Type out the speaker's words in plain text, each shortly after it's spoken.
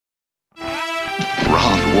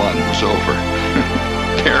Round one was over.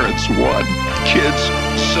 Parents won. Kids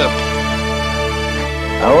sip.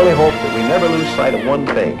 I only hope that we never lose sight of one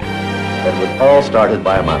thing, that it was all started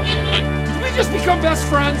by a mouse. Did we just become best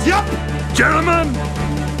friends? Yep! Gentlemen,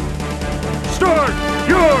 start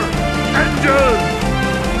your engine!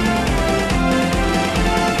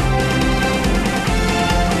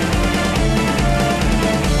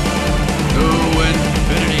 To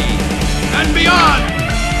infinity and beyond!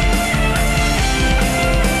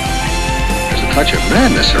 There's a touch of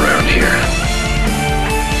madness around here.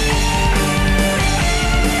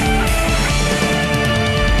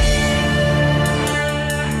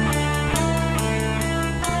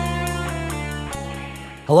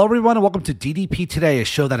 Hello, everyone, and welcome to DDP Today, a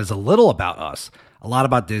show that is a little about us, a lot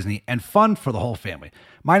about Disney, and fun for the whole family.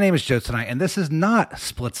 My name is Joe tonight, and this is not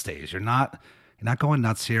Split Stage. You're not going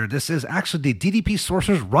nuts here. This is actually the DDP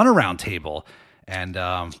Sorcerers RunAround table. And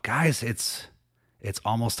guys, it's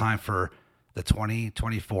almost time for the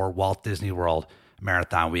 2024 Walt Disney World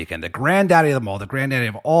Marathon Weekend, the granddaddy of them all, the granddaddy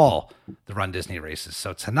of all the Run Disney races.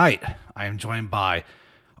 So tonight, I am joined by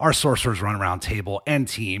our Sorcerers RunAround table and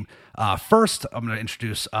team. First, I'm going to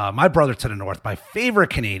introduce my brother to the north, my favorite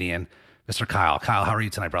Canadian, Mr. Kyle. Kyle, how are you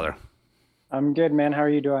tonight, brother? I'm good, man. How are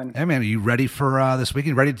you doing? Hey, man, are you ready for this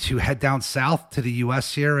weekend? Ready to head down south to the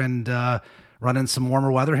U.S. here and run in some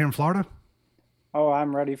warmer weather here in Florida? Oh,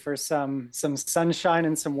 I'm ready for some sunshine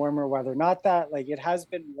and some warmer weather. Not that, it has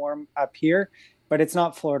been warm up here, but it's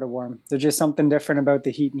not Florida warm. There's just something different about the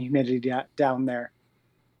heat and humidity down there.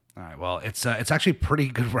 All right. Well, it's actually pretty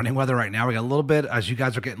good running weather right now. We got a little bit, as you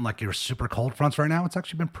guys are getting your super cold fronts right now. It's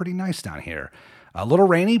actually been pretty nice down here. A little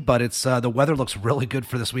rainy, but it's the weather looks really good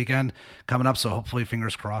for this weekend coming up. So hopefully,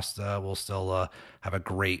 fingers crossed, we'll still have a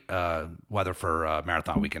great weather for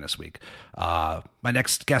Marathon Weekend this week. My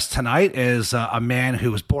next guest tonight is a man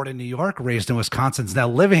who was born in New York, raised in Wisconsin, is now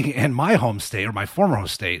living in my home state, or my former home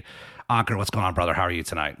state. Ankur, what's going on, brother? How are you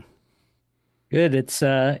tonight? Good.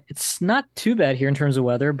 It's not too bad here in terms of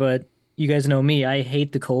weather, but you guys know me. I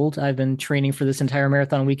hate the cold. I've been training for this entire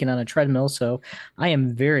marathon weekend on a treadmill, so I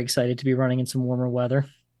am very excited to be running in some warmer weather.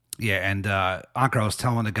 Yeah, and Ankur, I was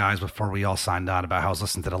telling the guys before we all signed on about how I was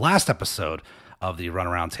listening to the last episode of the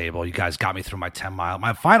RunAround table. You guys got me through my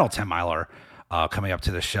final 10-miler coming up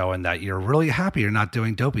to the show, and that you're really happy you're not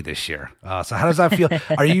doing Dopey this year. So how does that feel?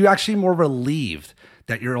 Are you actually more relieved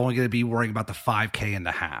that you're only going to be worrying about the 5K and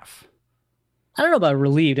the half? I don't know about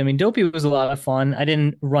relieved. I mean, Dopey was a lot of fun. I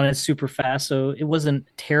didn't run it super fast, so it wasn't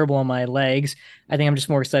terrible on my legs. I think I'm just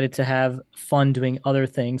more excited to have fun doing other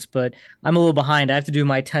things, but I'm a little behind. I have to do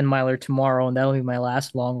my 10-miler tomorrow, and that'll be my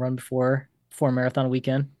last long run before marathon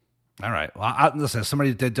weekend. All right. Well, listen,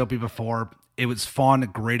 somebody did Dopey before. It was fun, a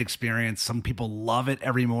great experience. Some people love it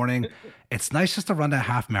every morning. It's nice just to run that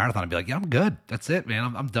half marathon and be like, yeah, I'm good. That's it,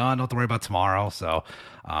 man. I'm done. Don't have to worry about tomorrow. So,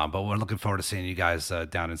 but we're looking forward to seeing you guys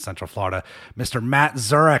down in Central Florida. Mr. Matt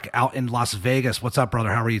Zurek out in Las Vegas. What's up, brother?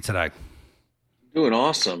 How are you today? Doing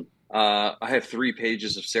awesome. I have 3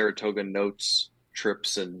 pages of Saratoga notes,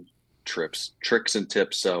 tricks and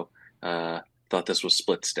tips. So, thought this was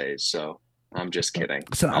split stays. So I'm just kidding.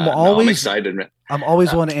 So I'm excited. I'm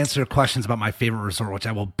always willing to answer questions about my favorite resort, which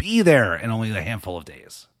I will be there in only a handful of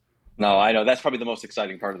days. No, I know that's probably the most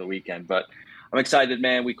exciting part of the weekend, but I'm excited,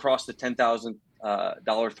 man. We crossed the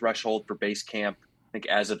 $10,000 threshold for base camp, I think,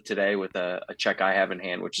 as of today, with a check I have in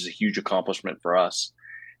hand, which is a huge accomplishment for us.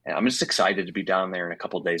 And I'm just excited to be down there in a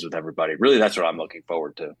couple of days with everybody. Really, that's what I'm looking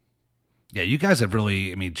forward to. Yeah, you guys have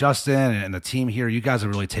really, Justin and the team here, you guys have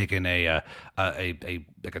really taken a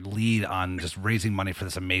lead on just raising money for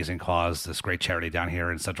this amazing cause, this great charity down here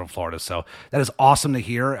in Central Florida. So that is awesome to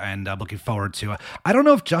hear, and I'm looking forward to it. I don't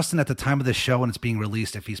know if Justin, at the time of the show when it's being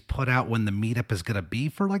released, if he's put out when the meetup is going to be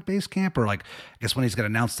for base camp, or I guess when he's going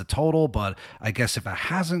to announce the total, but I guess if it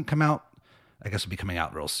hasn't come out, I guess it'll be coming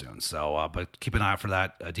out real soon. So, but keep an eye out for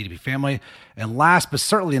that, DDP family. And last, but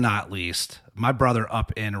certainly not least, my brother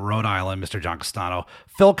up in Rhode Island, Mr. John Castano,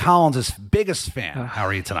 Phil Collins' biggest fan. How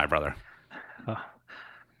are you tonight, brother?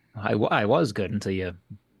 I was good until you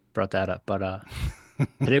brought that up. But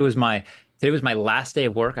today was my last day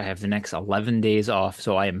of work. I have the next 11 days off,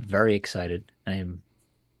 so I am very excited. I am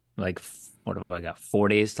what have I got? 4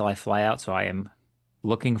 days till I fly out, so I am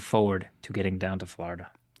looking forward to getting down to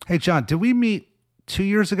Florida. Hey, John, did we meet 2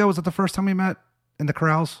 years ago? Was that the first time we met in the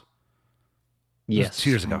corrals? It was Yes. 2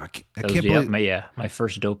 years ago. I That was, can't yep, believe my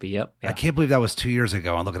first dopey. Yep. I Yeah. can't believe that was 2 years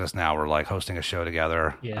ago. And look at us now. We're like hosting a show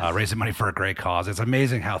together, Yes. raising money for a great cause. It's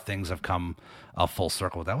amazing how things have come full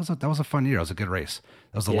circle. That was a fun year. It was a good race.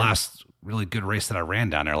 That was the last really good race that I ran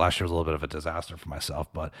down there. Last year was a little bit of a disaster for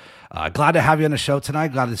myself, but glad to have you on the show tonight.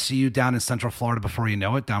 Glad to see you down in Central Florida before you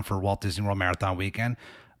know it, down for Walt Disney World Marathon Weekend.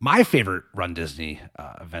 My favorite Run Disney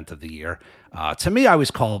event of the year. To me, I always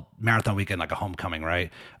call Marathon Weekend like a homecoming,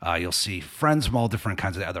 right? You'll see friends from all different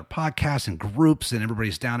kinds of other podcasts and groups, and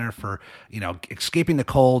everybody's down there for, escaping the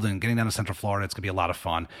cold and getting down to Central Florida. It's going to be a lot of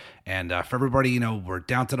fun. And for everybody, we're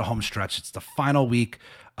down to the home stretch. It's the final week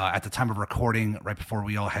at the time of recording, right before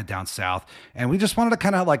we all head down south. And we just wanted to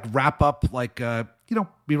kind of like wrap up,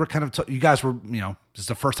 we were kind of, you guys were, this is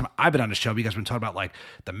the first time I've been on the show. You guys have been talking about like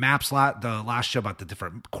the maps, the last show about the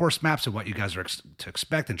different course maps and what you guys are to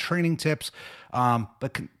expect and training tips.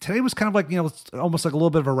 But today was kind of like, almost like a little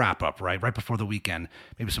bit of a wrap up, right? Right before the weekend,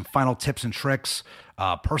 maybe some final tips and tricks,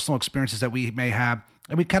 personal experiences that we may have.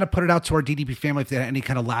 And we kind of put it out to our DDP family if they had any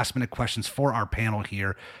kind of last minute questions for our panel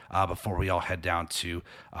here before we all head down to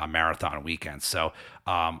Marathon Weekend. So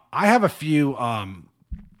I have a few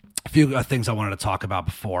things I wanted to talk about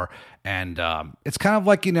before. And it's kind of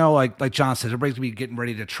like, like John says, everybody's going to be getting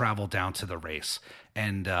ready to travel down to the race.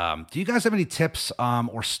 And do you guys have any tips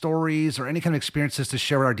or stories or any kind of experiences to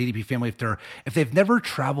share with our DDP family if they've never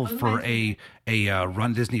traveled for a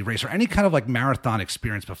Run Disney race or any kind of like marathon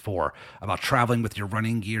experience before about traveling with your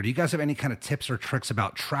running gear? Do you guys have any kind of tips or tricks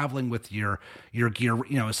about traveling with your gear?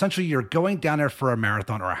 Essentially you're going down there for a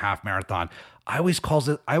marathon or a half marathon. I always call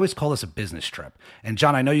this a business trip. And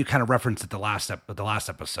John, I know you kind of referenced it the last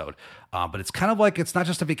episode, but it's kind of like, it's not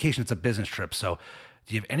just a vacation, it's a business trip. So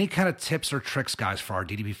do you have any kind of tips or tricks, guys, for our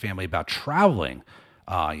DDP family about traveling,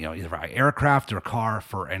 either by aircraft or car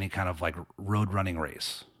for any kind of like road running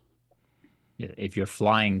race? If you're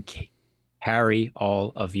flying, carry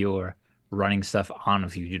all of your running stuff on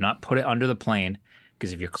with you. Do not put it under the plane,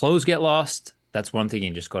 because if your clothes get lost, that's one thing. You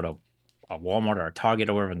can just go to a Walmart or a Target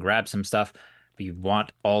or wherever and grab some stuff. But you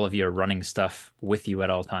want all of your running stuff with you at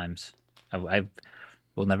all times. I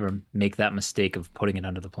will never make that mistake of putting it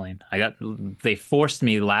under the plane. They forced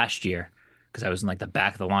me last year because I was in like the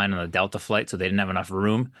back of the line on the Delta flight, so they didn't have enough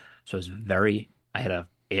room. So I had a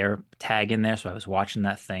air tag in there, so I was watching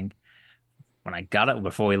that thing. When I got it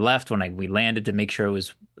before we left, we landed, to make sure it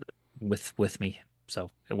was with me. So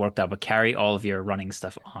it worked out. But carry all of your running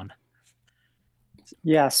stuff on.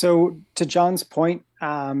 Yeah. So to John's point,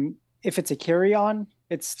 if it's a carry-on,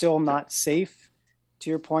 it's still not safe. To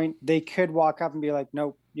your point, they could walk up and be like,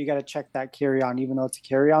 nope, you got to check that carry-on, even though it's a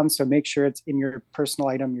carry-on. So make sure it's in your personal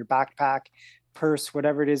item, your backpack, purse,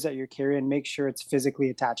 whatever it is that you're carrying. Make sure it's physically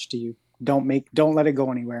attached to you. Don't let it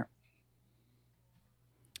go anywhere.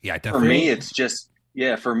 Yeah, definitely. For me, it's just,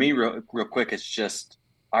 real quick, it's just,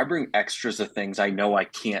 I bring extras of things I know I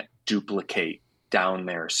can't duplicate down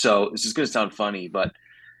there. So this is going to sound funny, but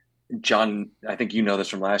John, I think you know this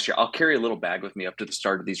from last year. I'll carry a little bag with me up to the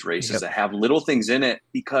start of these races that have little things in it,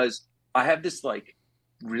 because I have this like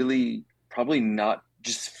really probably not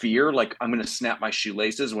just fear, like I'm going to snap my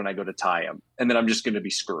shoelaces when I go to tie them, and then I'm just going to be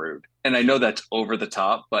screwed. And I know that's over the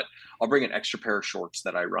top, but I'll bring an extra pair of shorts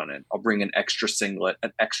that I run in. I'll bring an extra singlet,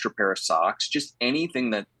 an extra pair of socks, just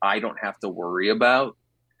anything that I don't have to worry about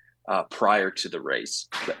prior to the race.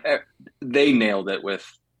 They nailed it with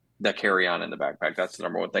the carry-on in the backpack. That's the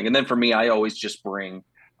number one thing. And then for me, I always just bring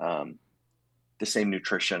the same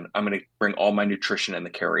nutrition. I'm going to bring all my nutrition in the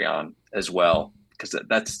carry-on as well, because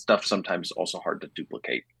that's stuff sometimes also hard to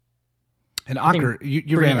duplicate. And Ankur,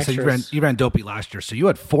 you ran Dopey last year, so you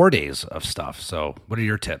had 4 days of stuff. So what are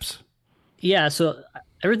your tips? Yeah, so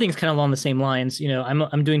everything's kind of along the same lines.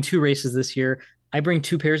 I'm doing 2 races this year. I bring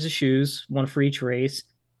 2 pairs of shoes, one for each race.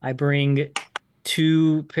 I bring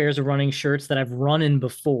 2 pairs of running shirts that I've run in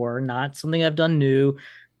before, not something I've done new.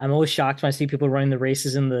 I'm always shocked when I see people running the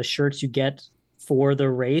races in the shirts you get for the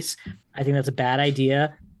race. I think that's a bad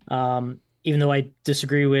idea. Even though I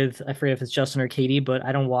disagree with, I forget if it's Justin or Katie, but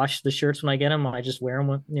I don't wash the shirts when I get them. I just wear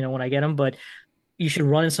them when I get them. But you should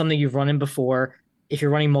run in something you've run in before. If you're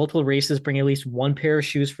running multiple races, bring at least 1 pair of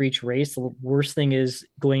shoes for each race. The worst thing is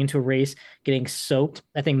going into a race, getting soaked.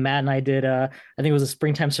 I think Matt and I did, I think it was a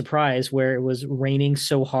springtime surprise where it was raining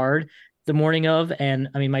so hard the morning of. And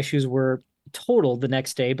I mean, my shoes were totaled the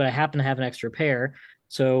next day, but I happen to have an extra pair.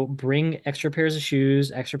 So bring extra pairs of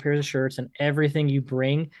shoes, extra pairs of shirts, and everything you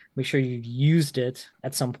bring, make sure you've used it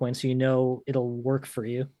at some point so you know it'll work for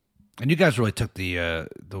you. And you guys really took the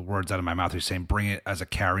words out of my mouth. You're saying bring it as a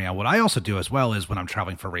carry-on. What I also do as well is when I'm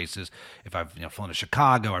traveling for races, if I've flown to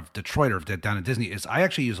Chicago or Detroit or down to Disney, is I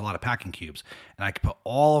actually use a lot of packing cubes, and I can put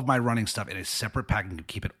all of my running stuff in a separate packing cube,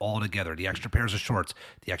 keep it all together. The extra pairs of shorts,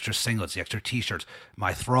 the extra singlets, the extra t-shirts,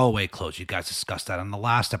 my throwaway clothes. You guys discussed that on the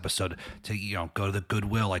last episode. To go to the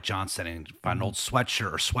Goodwill, like John said, and find an old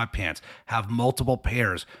sweatshirt or sweatpants. Have multiple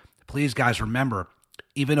pairs. Please, guys, remember.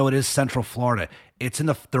 Even though it is Central Florida, it's in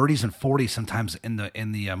the 30s and 40s sometimes in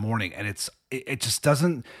the morning, and it just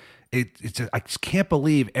doesn't. I just can't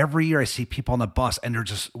believe every year I see people on the bus and they're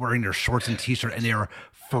just wearing their shorts and t-shirt and they're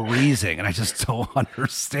freezing, and I just don't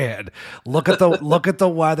understand. Look at the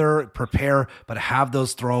weather, prepare, but have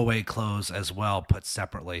those throwaway clothes as well, put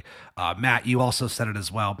separately. Matt, you also said it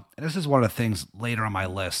as well, and this is one of the things later on my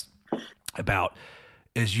list about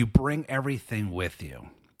is you bring everything with you.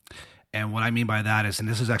 And what I mean by that is, and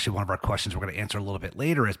this is actually one of our questions we're going to answer a little bit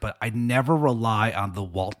later, is, but I never rely on the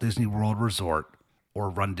Walt Disney World Resort or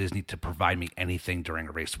Run Disney to provide me anything during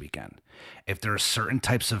a race weekend. If there are certain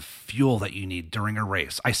types of fuel that you need during a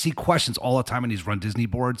race, I see questions all the time on these Run Disney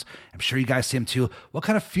boards. I'm sure you guys see them too. What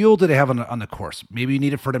kind of fuel do they have on the course? Maybe you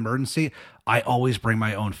need it for an emergency. I always bring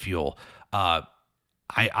my own fuel.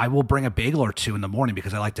 I will bring a bagel or two in the morning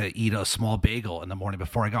because I like to eat a small bagel in the morning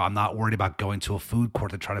before I go. I'm not worried about going to a food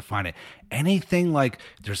court to try to find it. Anything like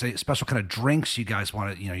there's a special kind of drinks you guys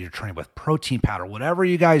want to, you're training with protein powder, whatever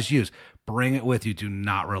you guys use, bring it with you. Do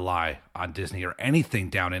not rely on Disney or anything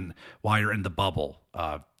down in while you're in the bubble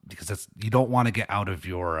because you don't want to get out of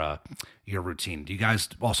your routine. Do you guys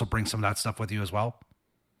also bring some of that stuff with you as well?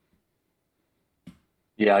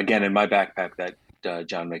 Yeah, again, in my backpack that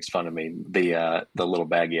John makes fun of me. The little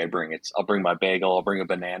baggie I bring, I'll bring my bagel, I'll bring a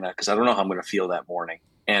banana because I don't know how I'm going to feel that morning.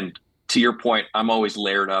 And to your point, I'm always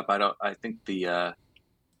layered up. I think the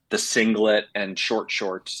singlet and short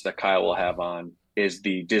shorts that Kyle will have on is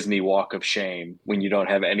the Disney walk of shame when you don't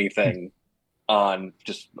have anything on,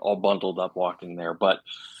 just all bundled up walking there. But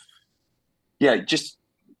yeah, just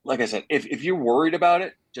like I said, if you're worried about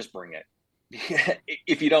it, just bring it.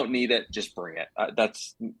 If you don't need it, just bring it.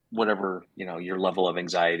 That's whatever, your level of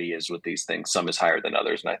anxiety is with these things. Some is higher than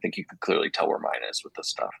others. And I think you can clearly tell where mine is with this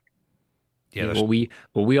stuff. Yeah.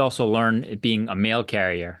 Well, we also learn it being a mail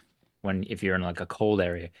carrier if you're in like a cold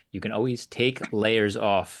area, you can always take layers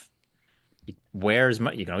off. You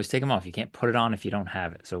can always take them off. You can't put it on if you don't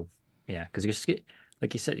have it. So yeah, because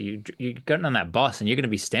like you said, you're getting on that bus and you're going to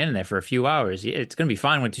be standing there for a few hours. It's going to be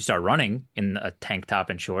fine once you start running in a tank top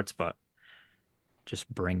and shorts, but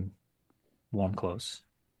just bring warm clothes.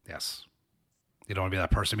 Yes. You don't want to be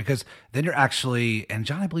that person because then you're actually, and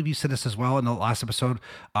John, I believe you said this as well in the last episode,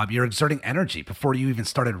 you're exerting energy before you even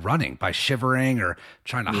started running by shivering or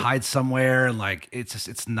trying to hide somewhere. And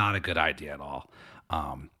it's not a good idea at all.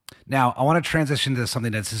 Now I want to transition to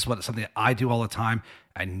something something that I do all the time.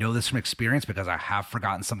 I know this from experience because I have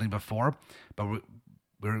forgotten something before, but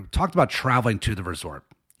we talked about traveling to the resort.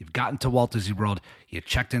 You've gotten to Walt Disney World, you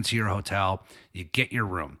checked into your hotel, you get your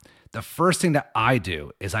room. The first thing that I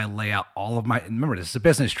do is I lay out all of remember, this is a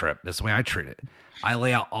business trip. This is the way I treat it. I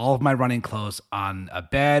lay out all of my running clothes on a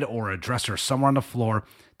bed or a dresser somewhere on the floor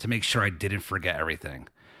to make sure I didn't forget everything.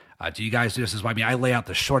 Do you guys do this as well? I mean, I lay out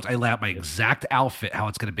the shorts. I lay out my exact outfit, how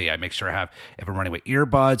it's going to be. I make sure I have, if I'm running with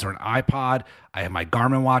earbuds or an iPod, I have my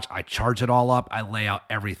Garmin watch. I charge it all up. I lay out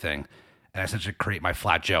everything. And I essentially create my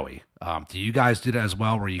flat Joey. Do you guys do that as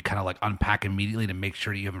well, where you kind of like unpack immediately to make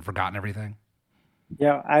sure you haven't forgotten everything?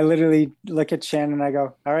 Yeah, I literally look at Shannon and I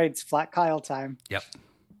go, all right, it's flat Kyle time. Yep.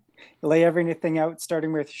 Lay everything out,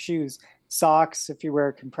 starting with shoes, socks, if you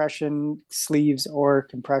wear compression sleeves or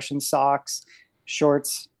compression socks,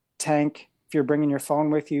 shorts, tank, if you're bringing your phone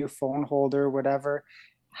with you, phone holder, whatever,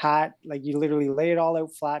 hat, like you literally lay it all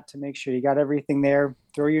out flat to make sure you got everything there.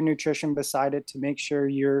 Throw your nutrition beside it to make sure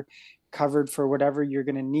you're covered for whatever you're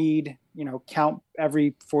going to need. Count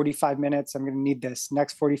every 45 minutes. I'm going to need this.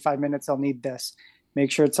 Next 45 minutes, I'll need this.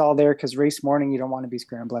 Make sure it's all there because race morning, you don't want to be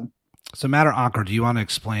scrambling. So Matt or Ankur, do you want to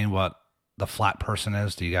explain what the flat person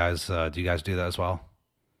is? Do you guys do that as well?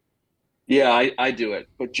 Yeah, I do it.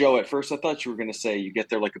 But Joe, at first I thought you were going to say you get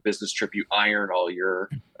there like a business trip. You iron all your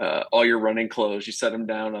running clothes. You set them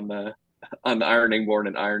down on the ironing board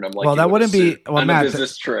and iron them. Like, well, that wouldn't be Matt, a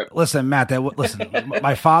business trip. Listen, Matt.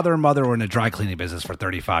 My father and mother were in the dry cleaning business for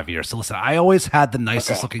 35 years. So listen, I always had the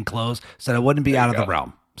nicest looking clothes, so it wouldn't be out of the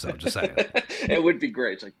realm. So just saying, it would be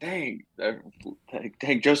great. It's like,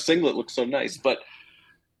 dang, Joe's singlet looks so nice. But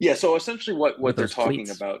yeah, so essentially what they're talking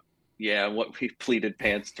about. Yeah, what we pleated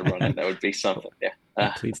pants to run in, that would be something.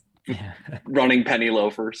 Yeah, Yeah. Running penny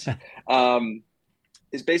loafers.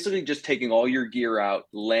 is basically just taking all your gear out,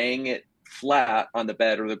 laying it flat on the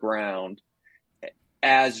bed or the ground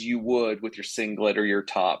as you would with your singlet or your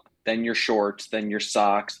top, then your shorts, then your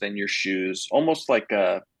socks, then your shoes, almost like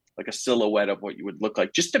a silhouette of what you would look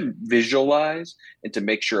like, just to visualize and to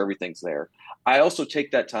make sure everything's there. I also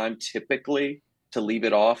take that time typically to leave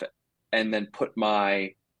it off and then put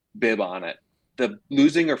my bib on it. The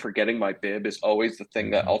losing or forgetting my bib is always the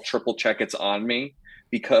thing that I'll triple check it's on me,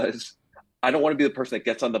 because I don't want to be the person that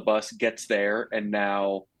gets on the bus, gets there, and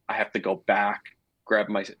now I have to go back, grab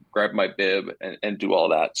my bib and do all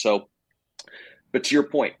that. So, but to your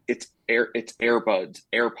point, it's earbuds,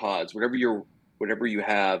 AirPods, whatever you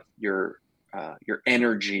have, your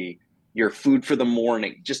energy, your food for the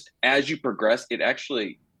morning. Just as you progress, it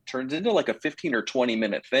actually turns into like a 15 or 20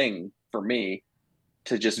 minute thing for me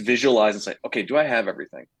to just visualize and say, okay, do I have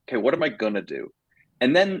everything? Okay, what am I going to do?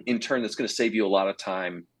 And then in turn, that's going to save you a lot of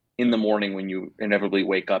time in the morning when you inevitably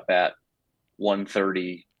wake up at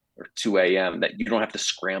 1:30 or 2 a.m. that you don't have to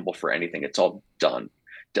scramble for anything. It's all done.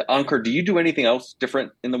 Ankur, do you do anything else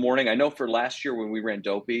different in the morning? I know for last year when we ran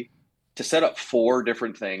Dopey, to set up 4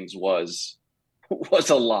 different things was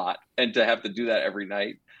a lot. And to have to do that every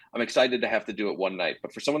night, I'm excited to have to do it one night.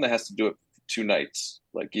 But for someone that has to do it 2 nights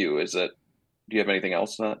like you, do you have anything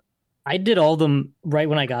else on that? I did all of them right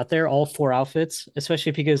when I got there, all 4 outfits,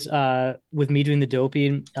 especially because with me doing the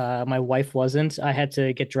Dopey, my wife wasn't. I had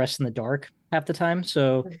to get dressed in the dark half the time.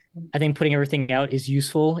 So I think putting everything out is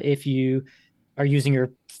useful if you are using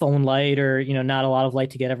your phone light or, not a lot of light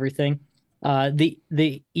to get everything. The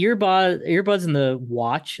earbuds and the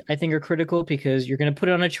watch, I think, are critical because you're going to put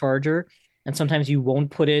it on a charger and sometimes you won't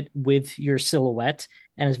put it with your silhouette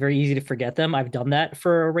and it's very easy to forget them. I've done that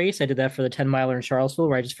for a race. I did that for the 10 miler in Charlottesville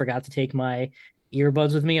where I just forgot to take my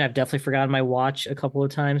earbuds with me, and I've definitely forgotten my watch a couple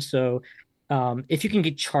of times. So if you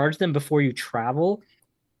can charge them before you travel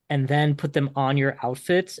and then put them on your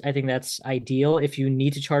outfit, I think that's ideal. If you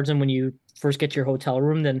need to charge them when you first get to your hotel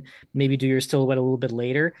room, then maybe do your silhouette a little bit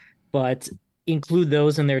later. But include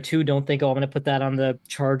those in there too. Don't think, I'm going to put that on the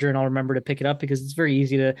charger and I'll remember to pick it up, because it's very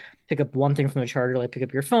easy to pick up one thing from the charger, like pick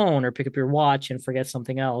up your phone or pick up your watch and forget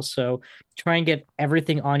something else. So try and get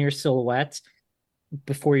everything on your silhouette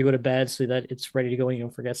before you go to bed so that it's ready to go and you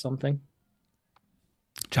don't forget something.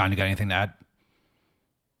 John, you got anything to add?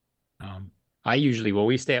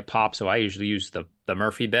 We stay at Pop, so I usually use the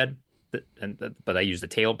Murphy bed, but I use the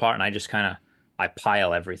tail part, and I just I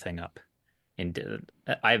pile everything up. And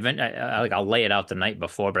I'll lay it out the night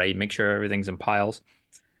before, but I make sure everything's in piles.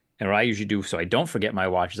 And what I usually do, so I don't forget my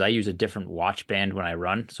watch, is I use a different watch band when I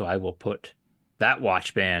run. So I will put that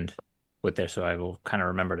watch band with there, so I will kind of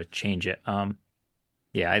remember to change it. I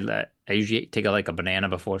usually take a banana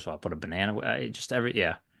before, so I'll put a banana.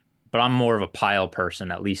 But I'm more of a pile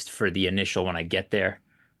person, at least for the initial when I get there.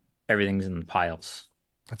 Everything's in the piles.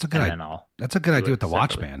 That's a good idea. That's a good idea with the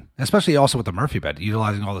watch band, especially also with the Murphy bed,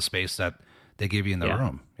 utilizing all the space that they give you in the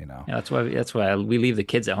room. Yeah, that's why we leave the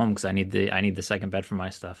kids at home, because I need the second bed for my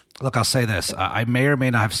stuff. Look, I'll say this: I may or may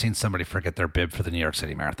not have seen somebody forget their bib for the New York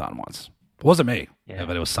City Marathon once. It wasn't me,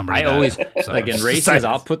 but it was somebody. I always in races,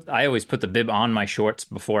 I always put the bib on my shorts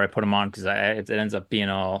before I put them on, because it ends up being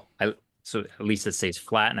so at least it stays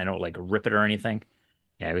flat and I don't rip it or anything.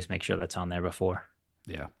 Yeah, I always make sure that's on there before.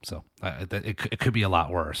 Yeah, so it could be a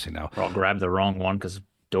lot worse, Or I'll grab the wrong one, because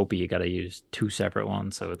Dopey, you got to use 2 separate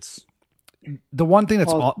ones, so it's the one thing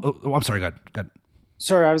that's. I'm sorry. Go ahead.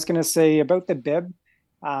 Sorry, I was going to say about the bib.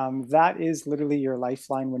 That is literally your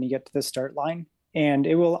lifeline when you get to the start line, and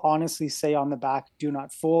it will honestly say on the back, "Do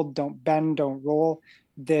not fold, don't bend, don't roll."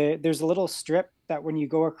 There's a little strip that when you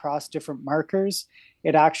go across different markers,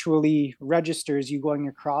 it actually registers you going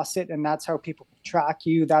across it, and that's how people track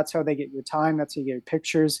you. That's how they get your time. That's how you get your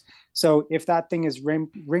pictures. So if that thing is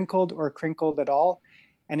wrinkled or crinkled at all,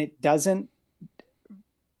 and it doesn't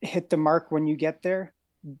hit the mark when you get there,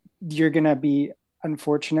 you're going to be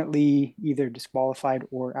unfortunately either disqualified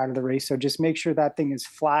or out of the race. So just make sure that thing is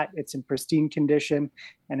flat, it's in pristine condition,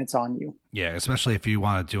 and it's on you. Yeah, especially if you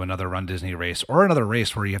want to do another Run Disney race or another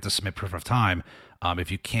race where you have to submit proof of time.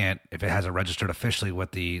 If it hasn't registered officially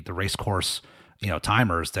with the race course,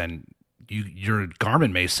 timers, then your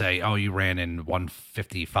Garmin may say, oh, you ran in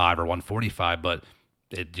 155 or 145, but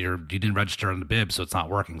you didn't register on the bib, so it's not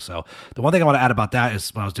working. So the one thing I want to add about that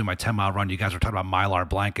is when I was doing my 10-mile run, you guys were talking about Mylar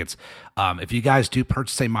blankets. If you guys do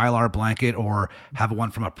purchase a Mylar blanket or have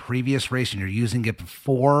one from a previous race and you're using it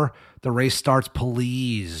before the race starts,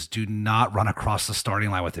 please do not run across the starting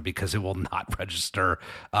line with it, because it will not register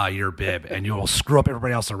your bib and you will screw up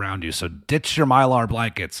everybody else around you. So ditch your Mylar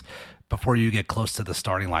blankets before you get close to the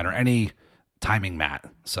starting line or any timing mat.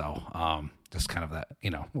 So Just kind of that,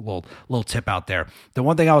 little tip out there. The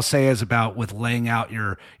one thing I'll say is about with laying out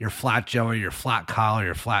your flat Joey, your flat collar,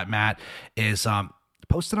 your flat mat is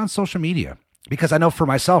post it on social media. Because I know for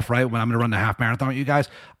myself, right, when I'm going to run the half marathon with you guys,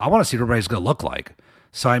 I want to see what everybody's going to look like.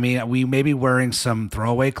 So, I mean, we may be wearing some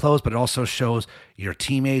throwaway clothes, but it also shows your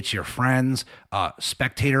teammates, your friends,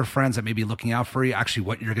 spectator friends that may be looking out for you, actually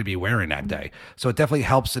what you're going to be wearing that day. So it definitely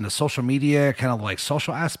helps in the social media, kind of like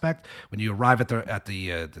social aspect. When you arrive at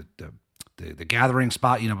the gathering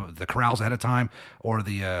spot, the corrals ahead of time, or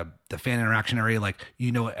the fan interaction area, like,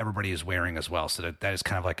 what everybody is wearing as well. So that is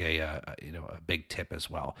kind of like a big tip as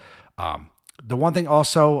well. The one thing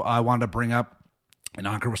also I wanted to bring up, and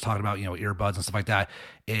Ankur was talking about, earbuds and stuff like that,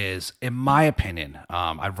 is, in my opinion,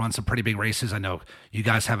 I've run some pretty big races. I know you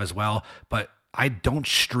guys have as well, but I don't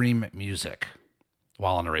stream music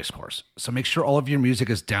while on a race course. So make sure all of your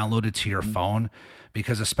music is downloaded to your phone,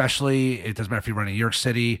 because especially, it doesn't matter if you run in New York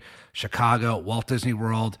City, Chicago, Walt Disney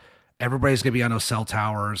World, everybody's going to be on those cell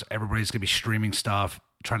towers. Everybody's going to be streaming stuff,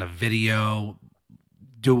 trying to video,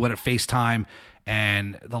 do what at FaceTime.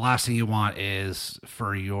 And the last thing you want is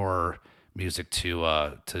for your music to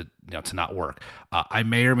not work. I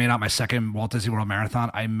may or may not, my second Walt Disney World Marathon,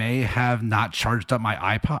 I may have not charged up my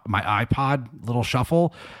iPod little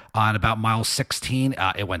shuffle on about mile 16.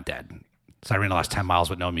 It went dead. So I ran the last 10 miles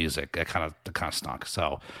with no music. It kind of stunk.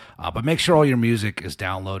 So, but make sure all your music is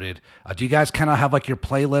downloaded. Do you guys kind of have like your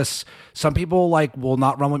playlists? Some people will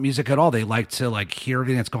not run with music at all. They like to hear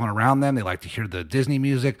everything that's going around them. They like to hear the Disney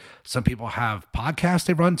music. Some people have podcasts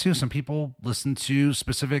they run to. Some people listen to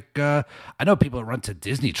specific, I know people that run to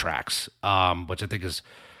Disney tracks, which I think is,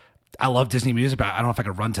 I love Disney music, but I don't know if I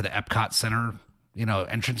could run to the Epcot Center,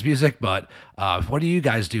 entrance music. But what do you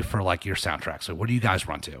guys do for your soundtrack? So what do you guys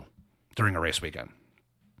run to during a race weekend?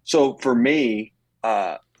 So for me,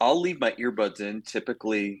 I'll leave my earbuds in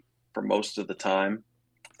typically for most of the time.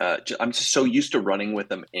 I'm just so used to running with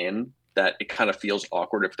them in that it kind of feels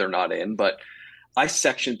awkward if they're not in. But I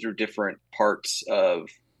section through different parts of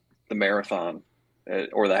the marathon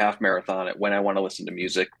or the half marathon when I want to listen to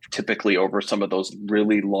music, typically over some of those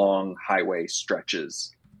really long highway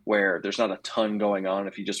stretches where there's not a ton going on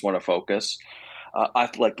if you just want to focus.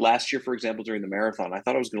 Like last year, for example, during the marathon, I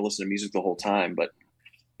thought I was going to listen to music the whole time, but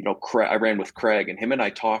I ran with Craig, and him and I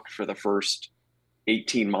talked for the first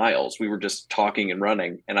 18 miles. We were just talking and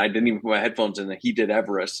running, and I didn't even put my headphones in. He did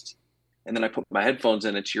Everest, and then I put my headphones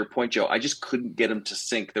in. And to your point, Joe, I just couldn't get them to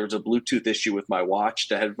sync. There was a Bluetooth issue with my watch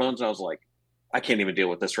to headphones, and I was like, I can't even deal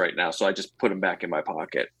with this right now. So I just put them back in my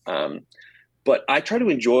pocket. But I try to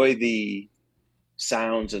enjoy the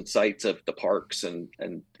sounds and sights of the parks, and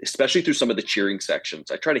especially through some of the cheering sections.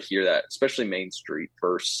 I try to hear that, especially Main Street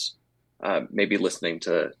versus maybe listening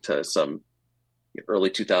to some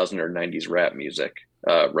early 2000s or 90s rap music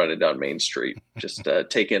running down Main Street. Just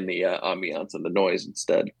take in the ambiance and the noise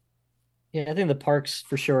instead. Yeah, I think the parks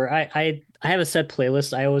for sure. I have a set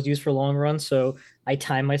playlist I always use for long runs, so I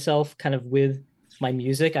time myself kind of with my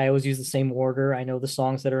music. I always use the same order. I know the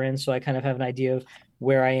songs that are in, so I kind of have an idea of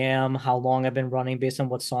where I am, how long I've been running based on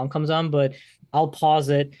what song comes on. But I'll pause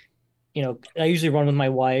it. I usually run with my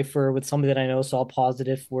wife or with somebody that I know, so I'll pause it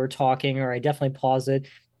if we're talking, or I definitely pause it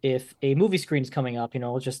if a movie screen is coming up,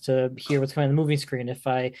 just to hear what's coming on the movie screen. If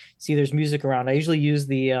I see there's music around, I usually use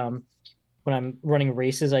the when I'm running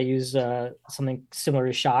races, I use something similar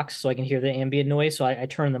to shocks so I can hear the ambient noise. So I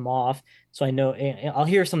turn them off. So I know I'll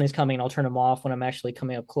hear something's coming and I'll turn them off when I'm actually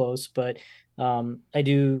coming up close. But I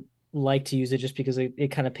do like to use it just because it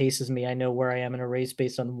kind of paces me. I know where I am in a race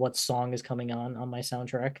based on what song is coming on my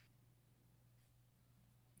soundtrack.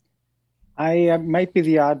 I might be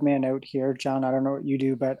the odd man out here, John. I don't know what you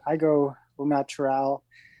do, but I go au natural,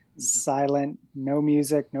 silent, no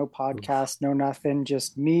music, no podcast, no nothing,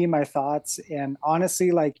 just me, my thoughts. And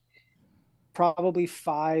honestly, probably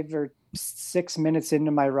 5 or 6 minutes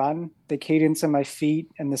into my run, the cadence of my feet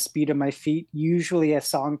and the speed of my feet, usually a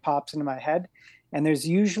song pops into my head. And there's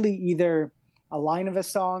usually either a line of a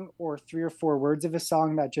song or 3 or 4 words of a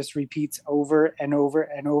song that just repeats over and over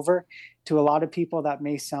and over. To a lot of people, that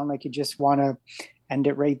may sound like you just want to end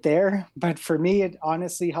it right there. But for me, it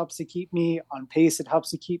honestly helps to keep me on pace. It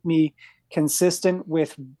helps to keep me consistent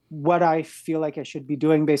with what I feel like I should be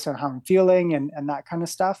doing based on how I'm feeling and that kind of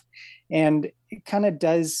stuff. And it kind of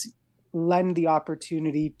does lend the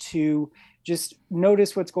opportunity to just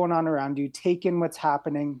notice what's going on around you, take in what's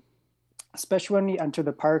happening, especially when you enter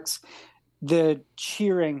the parks. The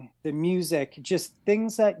cheering, the music, just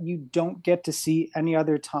things that you don't get to see any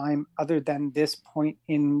other time other than this point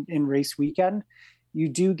in race weekend. You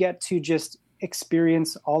do get to just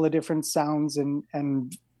experience all the different sounds and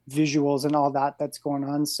visuals and all that's going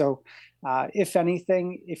on. So If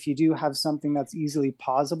anything, if you do have something that's easily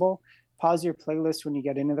pausable, pause your playlist when you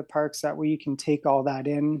get into the parks. That way you can take all that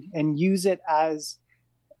in and use it as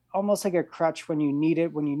almost like a crutch when you need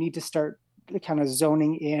it, when you need to start kind of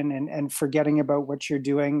zoning in and forgetting about what you're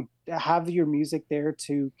doing. Have your music there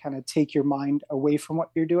to kind of take your mind away from what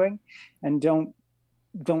you're doing, and don't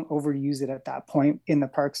overuse it at that point in the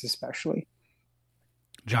parks, especially.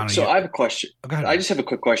 John, so I have a question. Okay. I just have a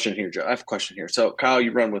quick question here, Joe. I have a question here. So Kyle,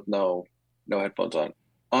 you run with no headphones on.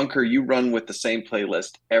 Ankur, you run with the same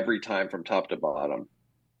playlist every time from top to bottom.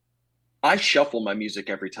 I shuffle my music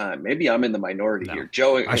every time. Maybe I'm in the minority here.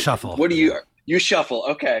 Joe, I shuffle. What do you shuffle?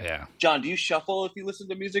 Okay. Yeah. John, do you shuffle if you listen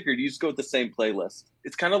to music, or do you just go with the same playlist?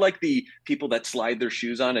 It's kind of like the people that slide their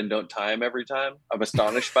shoes on and don't tie them every time. I'm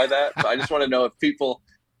astonished by that. So I just want to know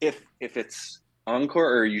if it's Encore,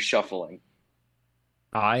 or are you shuffling?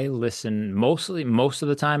 I listen most of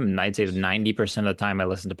the time, and I'd say 90% of the time I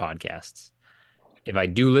listen to podcasts. If I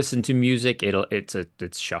do listen to music,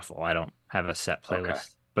 it's shuffle. I don't have a set playlist, okay.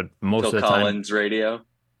 But most of the time, Collins radio.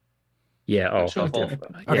 Yeah. Oh, shuffle. Okay.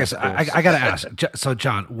 Yeah, so I gotta ask. So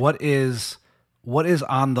John, what is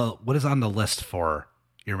on the list for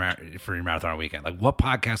your marathon weekend? Like, what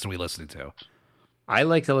podcast are we listening to? I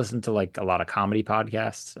like to listen to like a lot of comedy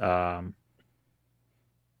podcasts.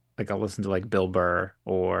 Like I'll listen to like Bill Burr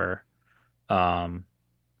or, what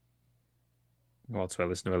else do I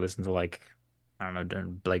listen to? I listen to like, I don't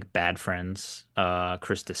know, like Bad Friends.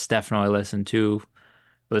 Chris DiStefano I listen to.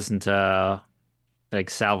 Listen to like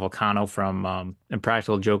Sal Vulcano from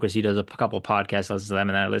Impractical Jokers. He does a couple of podcasts. I listen to them,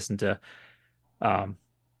 and then I listen to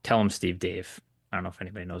Tell 'em Steve Dave. I don't know if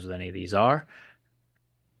anybody knows what any of these are.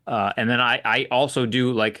 And then I also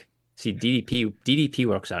do like, see, DDP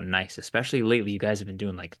works out nice, especially lately. You guys have been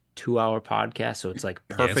doing like 2-hour podcasts, so it's like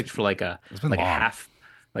perfect for like a half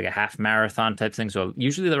marathon type thing. So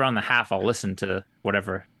usually around the half, I'll listen to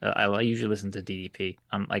whatever. I usually listen to DDP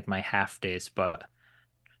on like my half days, but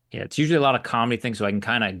yeah, it's usually a lot of comedy things, so I can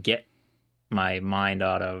kind of get my mind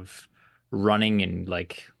out of running and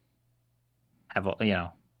like have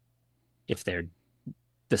if they're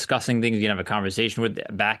discussing things, you can have a conversation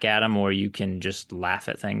back at them, or you can just laugh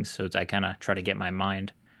at things. So I kind of try to get my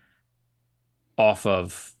mind off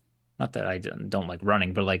of, not that I don't like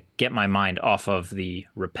running, but like get my mind off of the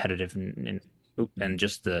repetitive and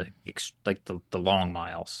just the long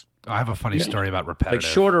miles. I have a funny story about repetitive. Like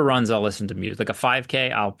shorter runs, I'll listen to music. Like a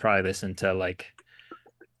 5K, I'll probably listen to like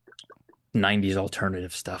 90s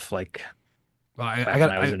alternative stuff. Like when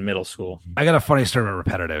I was in middle school. I got a funny story about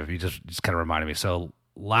repetitive. You just kind of reminded me. So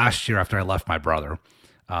last year, after I left my brother,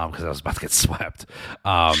 because I was about to get swept,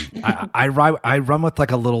 I run with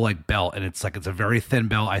like a little like belt, and it's a very thin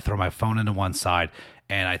belt. I throw my phone into one side,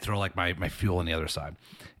 and I throw like my fuel on the other side.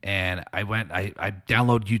 And I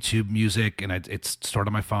download YouTube music, and it's stored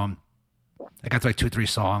on my phone. I got to like 2-3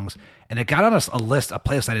 songs, and it got on a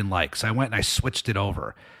playlist I didn't like. So I went and I switched it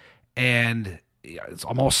over, and it's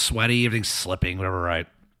almost sweaty, everything's slipping, whatever, right?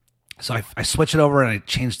 So I switched it over and I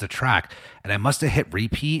changed the track, and I must have hit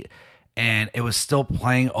repeat, and it was still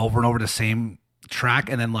playing over and over the same track.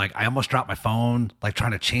 And then like I almost dropped my phone, like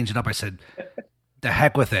trying to change it up. I said, the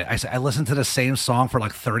heck with it. I listened to the same song for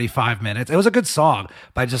like 35 minutes. It was a good song,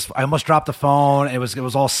 but I almost dropped the phone. It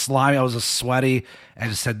was all slimy. I was just sweaty. I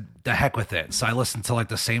just said, the heck with it. So I listened to like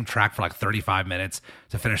the same track for like 35 minutes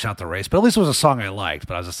to finish out the race. But at least it was a song I liked.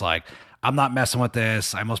 But I was just like, I'm not messing with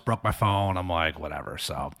this. I almost broke my phone. I'm like, whatever.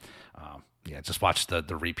 So just watch the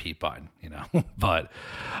repeat button, But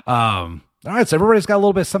all right, so everybody's got a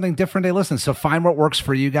little bit something different they listen. So find what works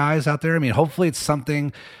for you guys out there. I mean, hopefully it's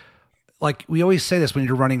something. Like we always say this when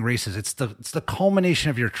you're running races, it's the culmination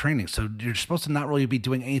of your training. So you're supposed to not really be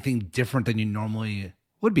doing anything different than you normally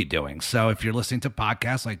would be doing. So if you're listening to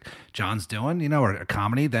podcasts like John's doing, or a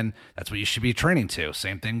comedy, then that's what you should be training to.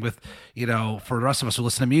 Same thing with, for the rest of us who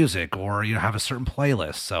listen to music or, have a certain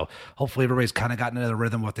playlist. So hopefully everybody's kind of gotten into the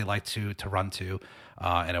rhythm, what they like to run to,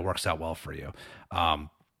 and it works out well for you.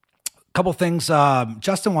 Couple things.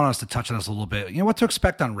 Justin wanted us to touch on this a little bit. What to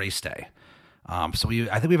expect on race day. I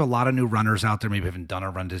think we have a lot of new runners out there. Maybe haven't done a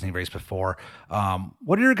Run Disney race before.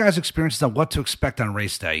 What are your guys' experiences on what to expect on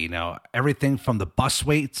race day? Everything from the bus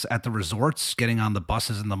waits at the resorts, getting on the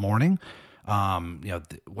buses in the morning.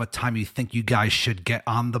 What time you think you guys should get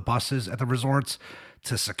on the buses at the resorts,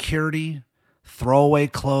 to security, throwaway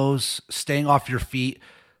clothes, staying off your feet.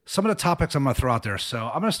 Some of the topics I'm going to throw out there. So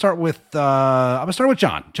I'm going to start with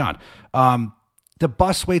John. John, the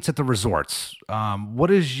bus waits at the resorts.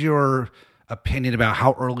 What is your opinion about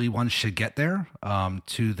how early one should get there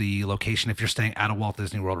to the location if you're staying at a Walt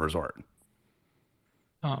Disney World resort?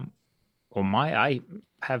 Well, I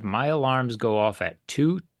have my alarms go off at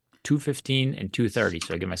 2:15, and 2:30.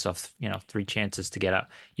 So I give myself, 3 chances to get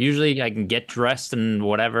up. Usually I can get dressed in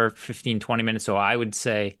whatever 15, 20 minutes. So I would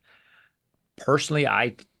say personally,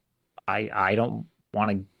 I don't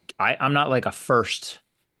want to, I'm not like a first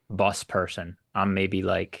bus person. I'm maybe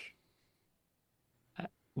like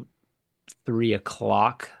 3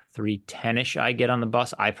 o'clock, 3:10ish. I get on the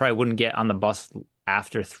bus. I probably wouldn't get on the bus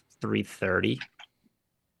after 3:30.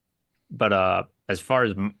 But as far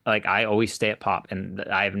as like, I always stay at Pop, and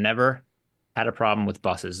I've never had a problem with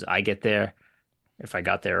buses. I get there, if I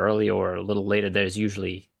got there early or a little later, there's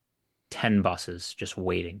usually 10 buses just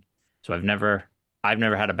waiting. So I've never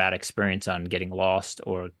had a bad experience on getting lost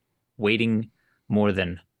or waiting more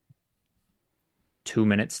than 2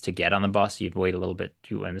 minutes to get on the bus. You'd wait a little bit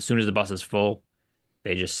too, and as soon as the bus is full,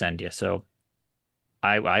 they just send you. So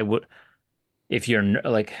I would, if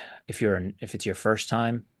it's your first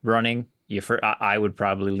time running, I would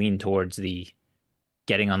probably lean towards the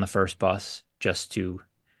getting on the first bus, just to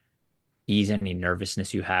ease any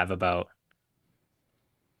nervousness you have about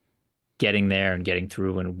getting there and getting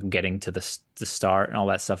through and getting to the start and all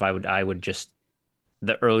that stuff. I would just,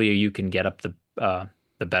 the earlier you can get up, the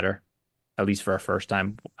better, at least for a first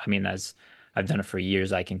time. I mean, as I've done it for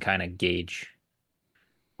years, I can kind of gauge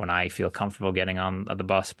when I feel comfortable getting on the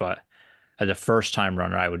bus. But as a first time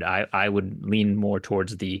runner, I would lean more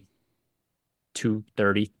towards the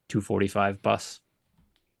 2:30, 2:45 bus.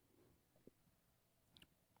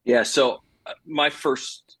 Yeah. So my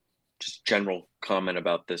first just general comment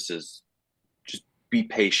about this is just be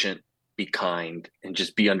patient, be kind, and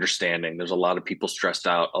just be understanding. There's a lot of people stressed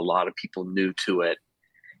out, a lot of people new to it.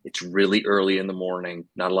 It's really early in the morning.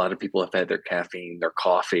 Not a lot of people have had their caffeine, their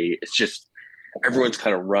coffee. It's just everyone's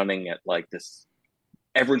kind of running at like this.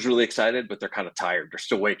 Everyone's really excited, but they're kind of tired. They're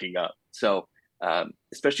still waking up. So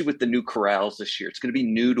especially with the new corrals this year, it's going to be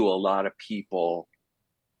new to a lot of people.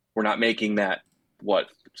 We're not making that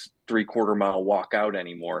 3/4 mile walk out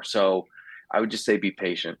anymore. So I would just say be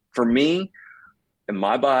patient. For me, in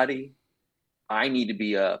my body, I need to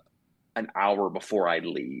be up an hour before I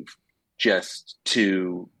leave, just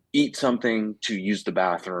to eat something, to use the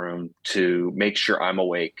bathroom, to make sure I'm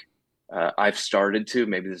awake. I've started to,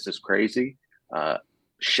 maybe this is crazy,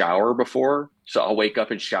 shower before. So I'll wake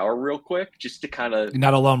up and shower real quick, just to kind of. You're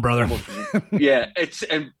not alone, brother. Yeah.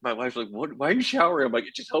 And my wife's like, "What? Why are you showering?" I'm like,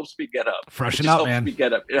 "It just helps me get up. Freshen up, man. It helps me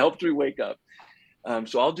get up. It helps me wake up."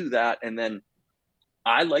 So I'll do that. And then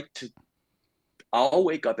I'll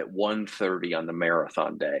wake up at 1:30 on the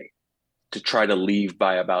marathon day to try to leave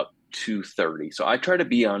by about 2:30. So I try to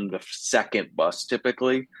be on the second bus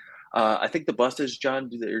typically. I think the buses, John,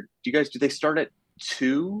 do they start at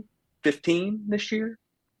 2:15 this year?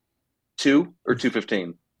 2 or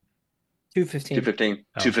 2:15? 2:15. 2:15.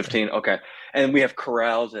 2:15. Okay. And we have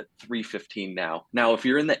corrals at 3:15 now. Now, if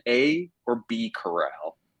you're in the A or B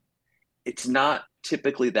corral, it's not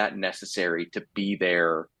typically that necessary to be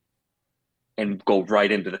there and go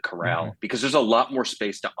right into the corral, because there's a lot more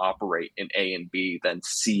space to operate in A and B than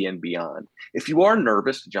C and beyond. If you are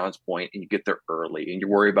nervous, to John's point, and you get there early and you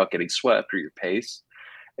worry about getting swept or your pace,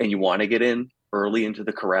 and you want to get in early into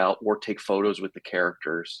the corral or take photos with the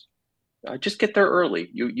characters, just get there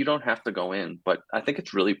early. You don't have to go in, but I think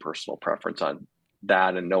it's really personal preference on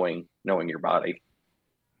that and knowing your body.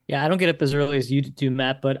 Yeah, I don't get up as early as you do,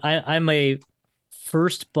 Matt, but I'm a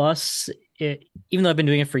first bus. Even though I've been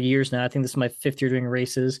doing it for years now, I think this is my 5th year doing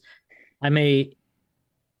races. I'm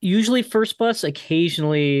usually first bus,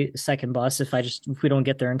 occasionally second bus if we don't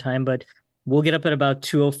get there in time. But we'll get up at about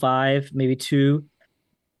 2:05, maybe 2,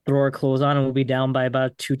 throw our clothes on, and we'll be down by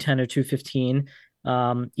about 2:10 or 2:15.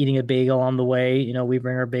 Eating a bagel on the way. We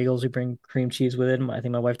bring our bagels, we bring cream cheese with it. I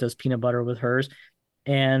think my wife does peanut butter with hers.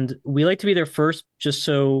 And we like to be there first just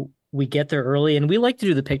so we get there early. And we like to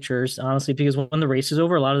do the pictures, honestly, because when the race is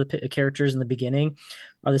over, a lot of the characters in the beginning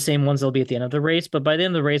are the same ones that'll be at the end of the race. But by the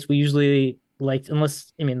end of the race, we usually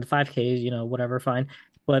unless, the 5Ks, whatever, fine.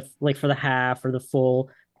 But like for the half or the full,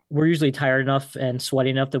 we're usually tired enough and sweaty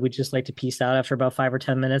enough that we just like to peace out after about 5 or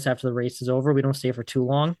 10 minutes after the race is over. We don't stay for too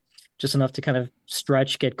long, just enough to kind of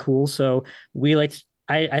stretch, get cool. So we like to,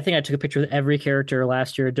 I think I took a picture with every character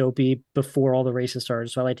last year at Dopey before all the races started.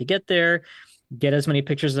 So I like to get there, get as many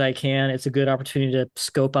pictures as I can. It's a good opportunity to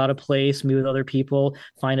scope out a place, meet with other people,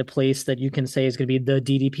 find a place that you can say is going to be the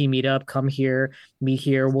DDP meetup. Come here, meet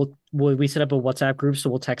here. We set up a WhatsApp group, so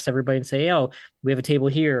we'll text everybody and say, "Oh, we have a table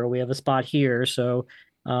here, or we have a spot here." So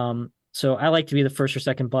I like to be the first or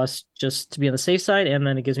second bus just to be on the safe side, and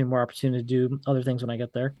then it gives me more opportunity to do other things when I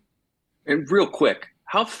get there. And real quick,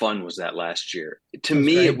 How fun was that last year? To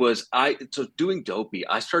me, great. it was so doing Dopey,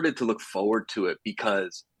 I started to look forward to it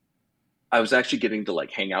because I was actually getting to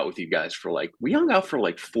like hang out with you guys for like we hung out for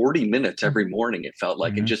like 40 minutes every morning, it felt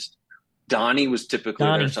like. And just Donnie was typically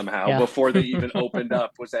there somehow before they even opened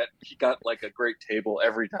up. Was that he got like a great table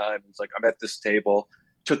every time. He's like, I'm at this table,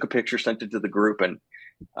 took a picture, sent it to the group, and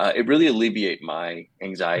it really alleviated my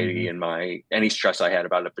anxiety and my any stress I had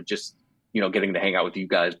about it. But just getting to hang out with you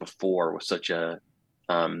guys before was such a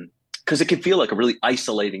because it can feel like a really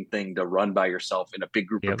isolating thing to run by yourself in a big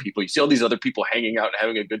group of people. You see all these other people hanging out and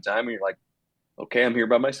having a good time, and you're like, okay, I'm here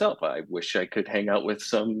by myself. I wish I could hang out with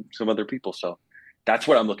some other people. So that's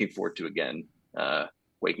what I'm looking forward to again.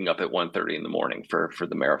 Waking up at 1:30 in the morning for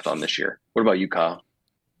the marathon this year. What about you, Kyle?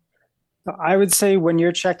 I would say when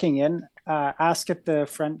you're checking in, ask at the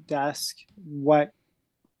front desk what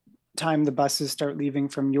time the buses start leaving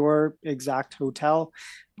from your exact hotel.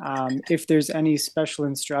 If there's any special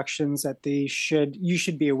instructions that you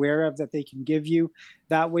should be aware of that they can give you,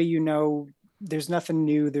 that way there's nothing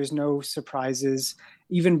new, there's no surprises,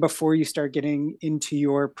 even before you start getting into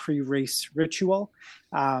your pre-race ritual.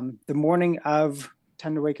 The morning of,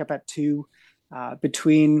 tend to wake up at 2,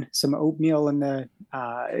 between some oatmeal in the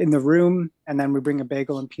room, and then we bring a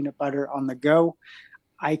bagel and peanut butter on the go.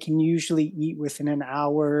 I can usually eat within an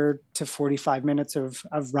hour to 45 minutes of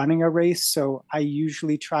running a race. So I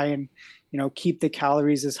usually try and, keep the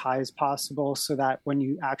calories as high as possible so that when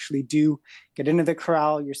you actually do get into the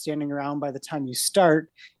corral, you're standing around by the time you start,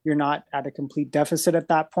 you're not at a complete deficit at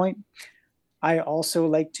that point. I also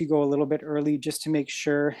like to go a little bit early just to make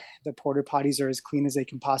sure the porta potties are as clean as they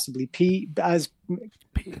can possibly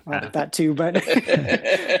that too, but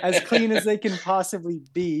as clean as they can possibly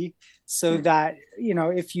be, so that,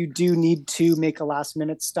 if you do need to make a last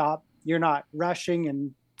minute stop, you're not rushing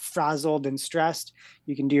and frazzled and stressed.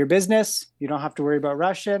 You can do your business. You don't have to worry about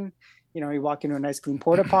rushing. You walk into a nice clean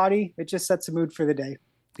porta potty. It just sets a mood for the day.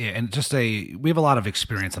 Yeah, and we have a lot of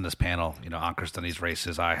experience on this panel. Ankur's done these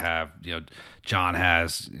races. I have, John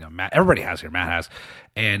has, Matt, everybody has here. Matt has.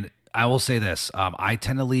 And I will say this, I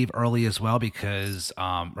tend to leave early as well because,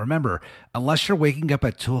 remember, unless you're waking up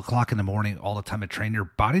at 2:00 in the morning all the time to train, your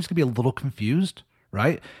body's going to be a little confused,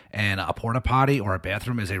 right? And a porta potty or a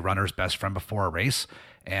bathroom is a runner's best friend before a race.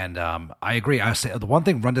 And I agree. I say the one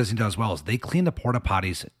thing Run Disney does well is they clean the porta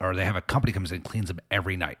potties, or they have a company comes in and cleans them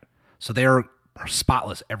every night. So they're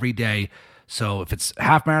spotless every day. So if it's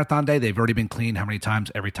half marathon day, they've already been cleaned how many times?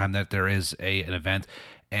 Every time that there is an event.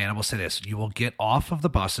 And I will say this, you will get off of the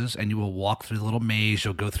buses and you will walk through the little maze.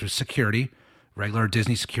 You'll go through security, regular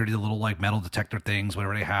Disney security, the little like metal detector things,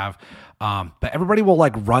 whatever they have. But everybody will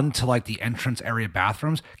like run to like the entrance area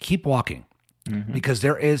bathrooms. Keep walking because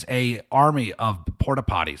there is a army of porta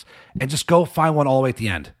potties, and just go find one all the way at the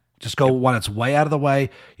end. Just go one that's way out of the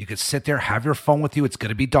way. You could sit there, have your phone with you. It's going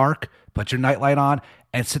to be dark. Put your nightlight on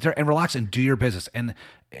and sit there and relax and do your business. And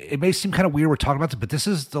it may seem kind of weird we're talking about this, but this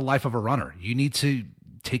is the life of a runner. You need to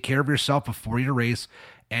take care of yourself before your race.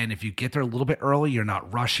 And if you get there a little bit early, you're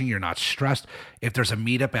not rushing, you're not stressed. If there's a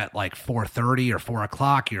meetup at like 4:30 or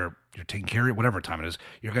 4:00, you're taking care of it, whatever time it is.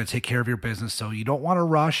 You're going to take care of your business. So you don't want to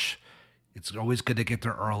rush. It's always good to get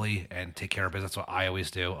there early and take care of business. That's what I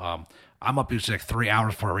always do. I'm up usually like 3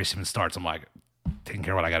 hours before a race even starts. I'm like taking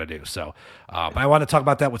care of what I got to do. So, but I want to talk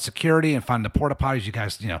about that with security and finding the porta potties. You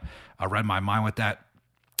guys, read my mind with that.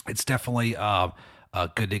 It's definitely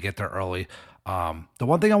good to get there early. The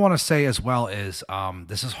one thing I want to say as well is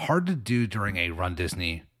this is hard to do during a Run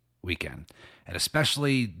Disney weekend, and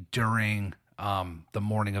especially during the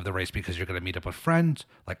morning of the race, because you're going to meet up with friends.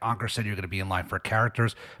 Like Ankur said, you're going to be in line for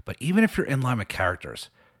characters. But even if you're in line with characters,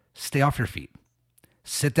 stay off your feet.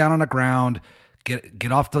 Sit down on the ground.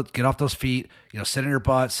 Get off those feet. Sit in your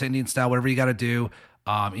butt, sit Indian style, whatever you got to do.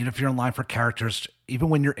 Even if you're in line for characters, even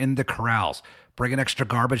when you're in the corrals, bring an extra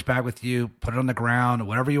garbage bag with you, put it on the ground,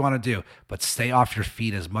 whatever you want to do, but stay off your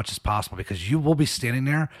feet as much as possible, because you will be standing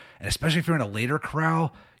there, and especially if you're in a later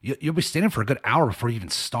corral, you'll be standing for a good hour before you even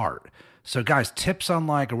start. So guys, tips on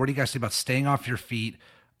or what do you guys say about staying off your feet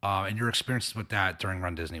and your experiences with that during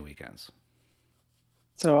Run Disney weekends?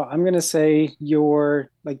 So I'm going to say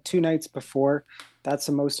your 2 nights before, that's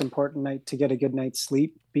the most important night to get a good night's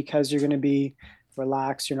sleep, because you're going to be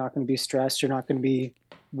relaxed. You're not going to be stressed. You're not going to be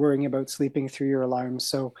worrying about sleeping through your alarms.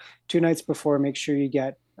 So 2 nights before, make sure you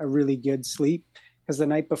get a really good sleep, because the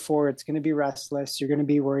night before it's going to be restless. You're going to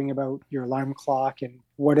be worrying about your alarm clock and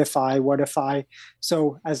what if I.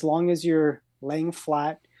 So as long as you're laying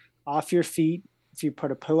flat off your feet, if you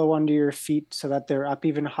put a pillow under your feet so that they're up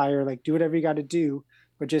even higher, do whatever you got to do,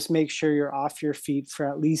 but just make sure you're off your feet for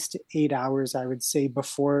at least 8 hours, I would say,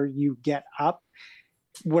 before you get up.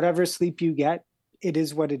 whatever sleep you get, it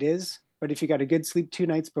is what it is. But if you got a good sleep 2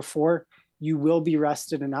 nights before, you will be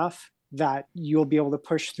rested enough that you'll be able to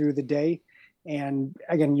push through the day. And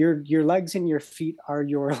again, your legs and your feet are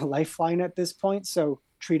your lifeline at this point, so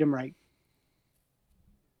treat them right.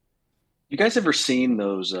 You guys ever seen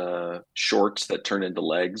those shorts that turn into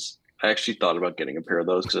legs? I actually thought about getting a pair of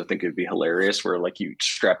those because I think it'd be hilarious where like you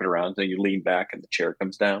strap it around and you lean back and the chair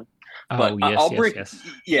comes down. But Oh, yes, I'll yes, bring, yes.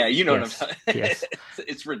 yeah, you know Yes, what I'm saying. yes.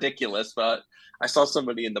 It's ridiculous, but I saw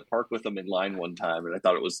somebody in the park with them in line one time, and I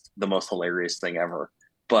thought it was the most hilarious thing ever.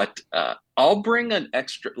 But I'll bring an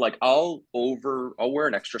extra, like I'll wear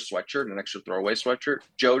an extra sweatshirt, an extra throwaway sweatshirt,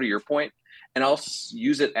 Joe, to your point, and I'll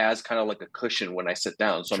use it as kind of like a cushion when I sit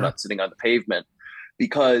down, so I'm Sure. not sitting on the pavement,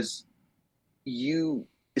 because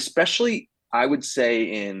especially I would say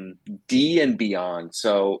in D and beyond.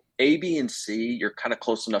 So A, B, and C, you're kind of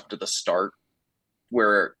close enough to the start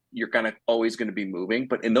where you're kind of always going to be moving.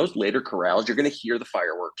 But in those later corrals, you're going to hear the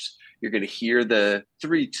fireworks. You're going to hear the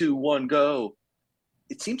 3, 2, 1, go.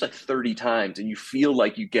 It seems like 30 times, and you feel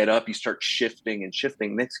like you get up, you start shifting and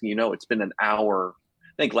shifting. Next thing you know, it's been an hour.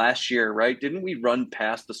 I think last year, right? Didn't we run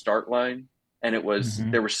past the start line? And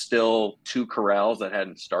there were still 2 corrals that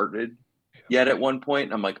hadn't started yet at one point.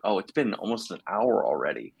 And I'm like, oh, it's been almost an hour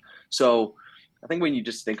already. So I think when you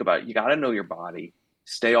just think about it, you got to know your body,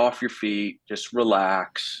 stay off your feet, just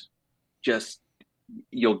relax. Just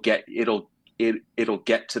it'll get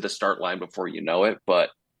to the start line before you know it, but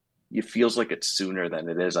it feels like it's sooner than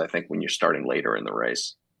it is, I think, when you're starting later in the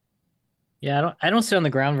race. Yeah, I don't sit on the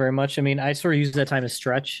ground very much. I mean, I sort of use that time to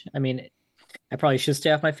stretch. I mean, I probably should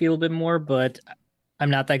stay off my feet a little bit more, but I'm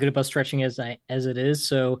not that good about stretching as it is.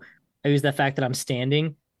 So I use that fact that I'm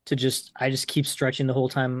standing I just keep stretching the whole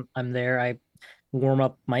time I'm there. I warm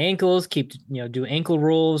up my ankles, do ankle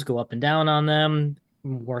rolls, go up and down on them,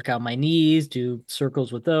 work out my knees, do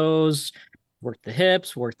circles with those, work the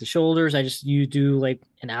hips, work the shoulders. You do like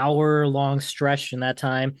an hour long stretch in that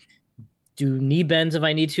time. Do knee bends if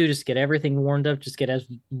I need to, just get everything warmed up, just get as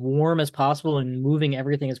warm as possible and moving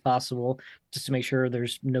everything as possible just to make sure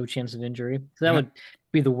there's no chance of injury. So that would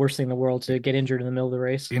be the worst thing in the world, to get injured in the middle of the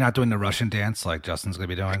race. You're not doing the Russian dance like Justin's going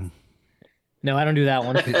to be doing? No, I don't do that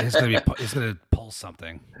one. He's going to pull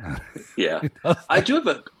something. Yeah. I do have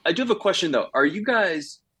a question though. Are you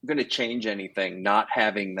guys going to change anything not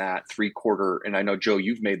having that 3/4? And I know, Joe,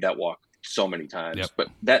 you've made that walk so many times, Yep. but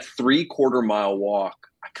that 3/4 mile walk,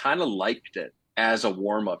 I kind of liked it as a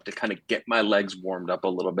warm up to kind of get my legs warmed up a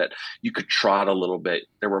little bit. You could trot a little bit.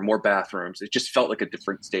 There were more bathrooms. It just felt like a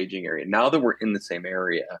different staging area. Now that we're in the same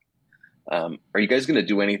area, are you guys going to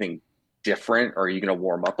do anything different? Or are you going to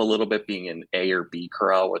warm up a little bit being in A or B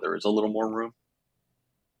corral where there is a little more room?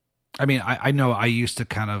 I mean, I know I used to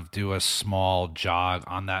kind of do a small jog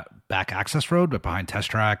on that back access road, but behind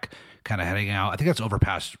Test Track, kind of heading out. I think that's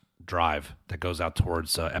Overpass Drive that goes out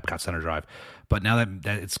towards Epcot Center Drive. But now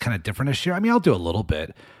that it's kind of different this year, I mean, I'll do a little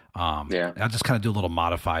bit. Yeah. I'll just kind of do a little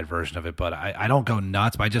modified version of it, but I don't go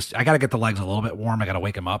nuts. But I got to get the legs a little bit warm. I got to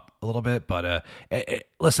wake them up a little bit. But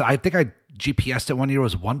listen, I think I GPSed it one year. It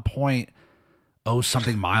was 1.0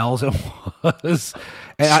 something miles. It was.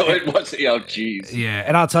 It was. Oh, geez. Yeah,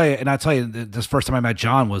 and I'll tell you, this first time I met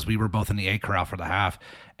John we were both in the A corral for the half,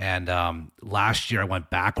 and last year I went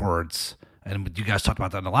backwards. And you guys talked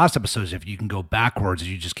about that in the last episode. If you can go backwards,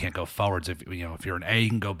 you just can't go forwards. If you're an A, you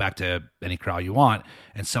can go back to any corral you want,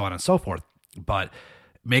 and so on and so forth. But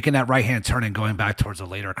making that right hand turn and going back towards a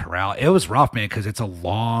later corral, it was rough, man, because it's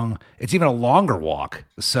even a longer walk.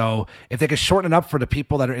 So if they could shorten it up for the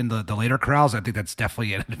people that are in the later corrals, I think that's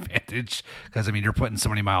definitely an advantage. Because I mean, you're putting so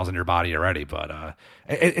many miles in your body already. But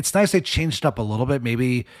it's nice they changed it up a little bit.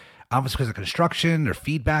 Maybe. Obviously because of construction or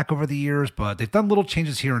feedback over the years, but they've done little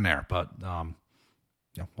changes here and there. But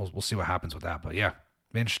we'll see what happens with that. But yeah,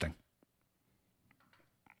 interesting.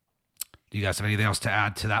 Do you guys have anything else to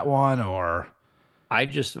add to that one, or? I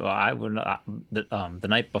would the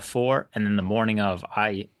night before and then the morning of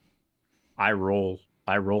I roll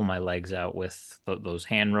my legs out with those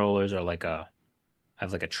hand rollers, or I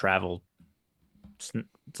have like a travel.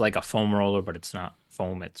 It's like a foam roller, but it's not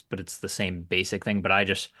foam. It's the same basic thing. But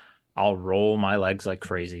I'll roll my legs like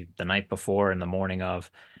crazy the night before and the morning of.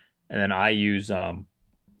 And then I use, at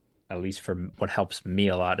least for what helps me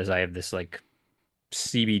a lot, is I have this like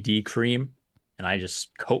CBD cream, and I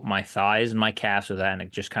just coat my thighs and my calves with that. And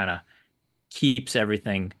it just kind of keeps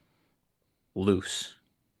everything loose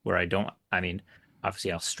where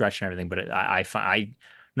obviously I'll stretch and everything, but I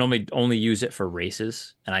normally only use it for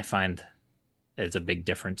races. And I find it's a big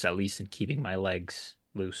difference, at least in keeping my legs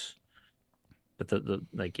loose. But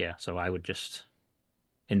so I would just,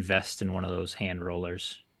 invest in one of those hand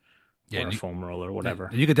rollers. Yeah, or a foam roller, whatever.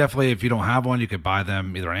 You could definitely, if you don't have one, you could buy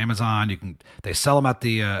them either on Amazon. They sell them at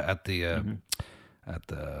the at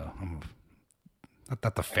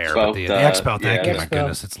the fair, but the expo. Thank you. My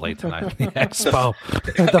goodness, it's late tonight. The expo,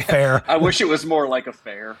 the fair. I wish it was more like a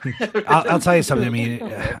fair. I'll tell you something. I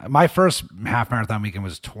mean, my first half marathon weekend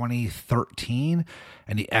was 2013,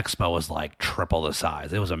 and the expo was like triple the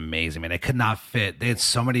size. It was amazing, man. They could not fit. They had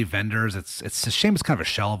so many vendors. It's a shame. It's kind of a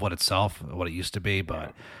shell of what it used to be,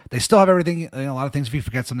 but they still have everything. A lot of things. If you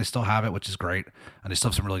forget something, they still have it, which is great. And they still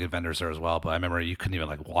have some really good vendors there as well. But I remember you couldn't even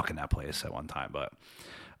like walk in that place at one time, but.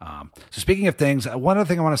 So speaking of things, one other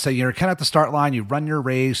thing I want to say, you're kind of at the start line, you run your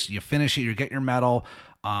race, you finish it, you get your medal.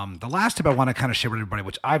 The last tip I want to kind of share with everybody,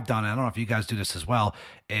 which I've done, and I don't know if you guys do this as well,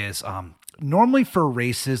 is normally for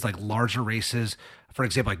races, like larger races, for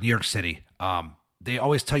example, like New York City, they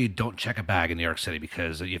always tell you don't check a bag in New York City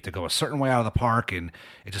because you have to go a certain way out of the park and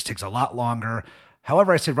it just takes a lot longer.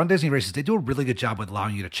 However, I say Run Disney races, they do a really good job with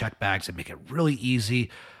allowing you to check bags and make it really easy.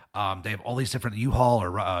 They have all these different U-Haul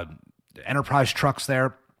or Enterprise trucks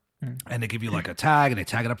there. And they give you like a tag and they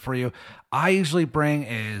tag it up for you. I usually bring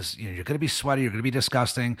you're going to be sweaty, you're going to be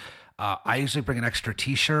disgusting. I usually bring an extra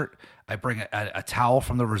t-shirt. I bring a towel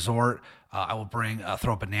from the resort. I will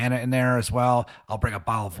throw a banana in there as well. I'll bring a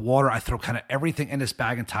bottle of water. I throw kind of everything in this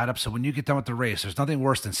bag and tie it up. So when you get done with the race, there's nothing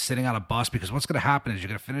worse than sitting on a bus because what's going to happen is you're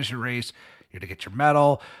going to finish your race. You're going to get your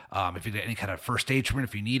medal. If you did any kind of first aid treatment,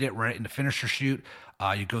 if you need it right in the finisher chute,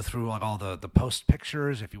 you go through like all the post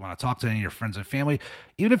pictures. If you want to talk to any of your friends and family,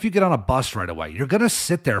 even if you get on a bus right away, you're going to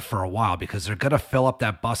sit there for a while because they're going to fill up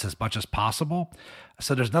that bus as much as possible.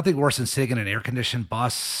 So there's nothing worse than sitting in an air-conditioned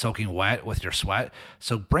bus soaking wet with your sweat.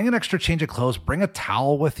 So bring an extra change of clothes. Bring a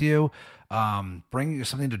towel with you. Bring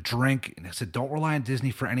something to drink. And I said, don't rely on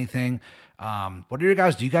Disney for anything. What are your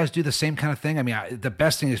guys? Do you guys do the same kind of thing? I mean, the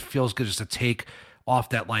best thing is feels good just to take off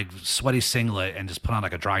that like sweaty singlet and just put on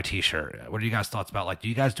like a dry t-shirt. What are you guys' thoughts about? Like, do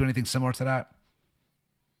you guys do anything similar to that?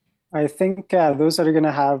 I think those that are going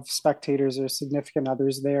to have spectators or significant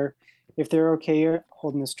others there, if they're okay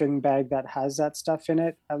holding a string bag that has that stuff in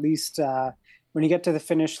it, at least when you get to the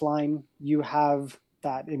finish line, you have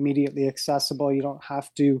that immediately accessible. You don't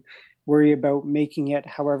have to worry about making it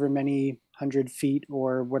however many 100 feet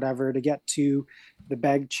or whatever to get to the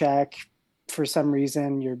bag check. For some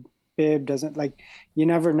reason, your bib doesn't, like, you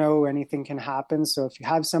never know, anything can happen. So if you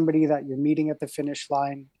have somebody that you're meeting at the finish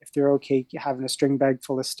line, if they're okay having a string bag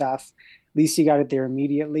full of stuff, at least you got it there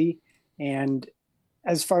immediately. And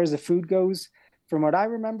as far as the food goes, from what I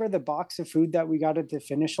remember, the box of food that we got at the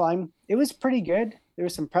finish line, it was pretty good. There were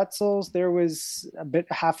some pretzels. There was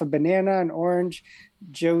half a banana, an orange,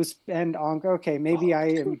 Joe's and Onk. Okay, maybe I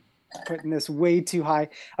am putting this way too high.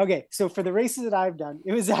 Okay, so for the races that I've done,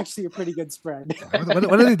 it was actually a pretty good spread.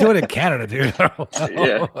 What are they doing in Canada, dude?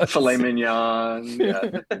 Yeah, filet mignon.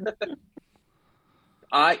 Yeah.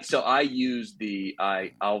 I use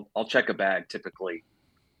I'll check a bag typically.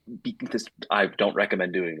 Because I don't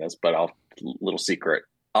recommend doing this, but little secret.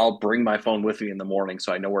 I'll bring my phone with me in the morning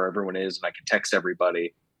so I know where everyone is and I can text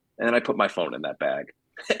everybody. And then I put my phone in that bag.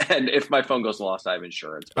 And if my phone goes lost, I have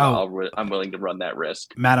insurance. But I'm willing to run that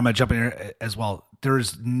risk. Matt, I'm going to jump in here as well.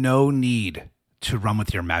 There's no need to run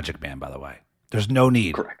with your Magic Band, by the way. There's no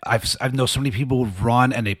need. Correct. I've known so many people who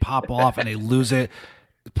run and they pop off and they lose it.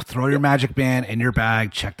 Throw your Magic Band in your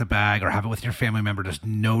bag, check the bag, or have it with your family member. There's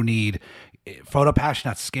no need. Photo Pass,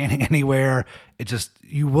 not scanning anywhere.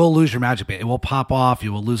 You will lose your Magic Band. It will pop off.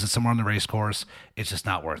 You will lose it somewhere on the race course. It's just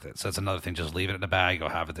not worth it. So it's another thing. Just leave it in the bag. You'll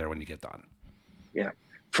have it there when you get done. Yeah.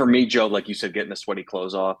 For me, Joe, like you said, getting the sweaty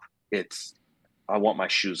clothes off, I want my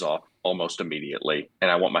shoes off almost immediately. And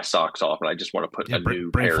I want my socks off. And I just want to put a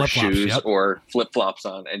new pair of shoes or flip-flops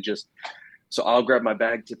on and just... So I'll grab my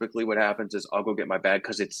bag. Typically what happens is I'll go get my bag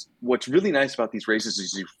because what's really nice about these races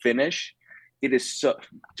is you finish. It is so,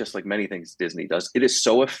 just like many things Disney does, it is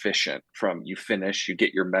so efficient from you finish, you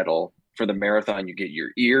get your medal. For the marathon, you get your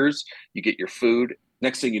ears, you get your food.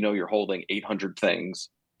 Next thing you know, you're holding 800 things.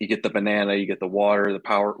 You get the banana, you get the water, the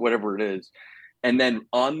power, whatever it is. And then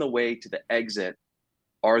on the way to the exit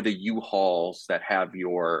are the U-Hauls that have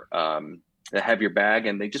your bag,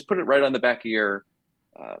 and they just put it right on the back of your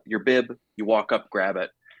bib. You walk up, grab it,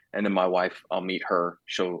 and then my wife, I'll meet her.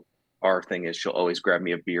 Our thing is she'll always grab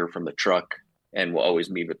me a beer from the truck, and we'll always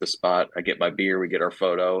meet at the spot. I get my beer, we get our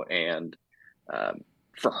photo, and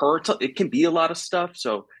for her, it can be a lot of stuff.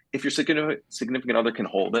 So if your significant other can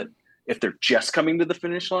hold it, if they're just coming to the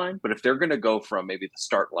finish line, but if they're going to go from maybe the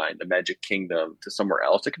start line, the Magic Kingdom, to somewhere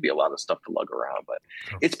else, it could be a lot of stuff to lug around. But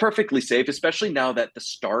It's perfectly safe, especially now that the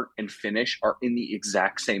start and finish are in the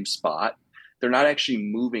exact same spot. they're not actually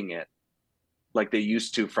moving it like they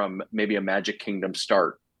used to from maybe a Magic Kingdom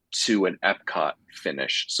start to an Epcot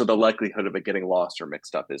finish. So the likelihood of it getting lost or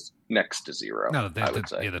mixed up is next to zero. No, I would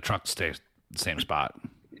say. yeah, the truck stays the same spot.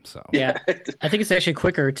 So Yeah, I think it's actually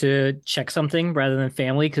quicker to check something rather than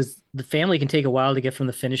family, because the family can take a while to get from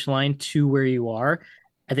the finish line to where you are.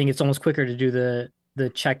 I think it's almost quicker to do the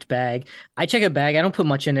checked bag. I check a bag. I don't put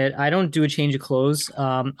much in it. I don't do a change of clothes.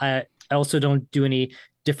 I also don't do any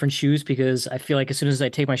different shoes, because I feel like as soon as I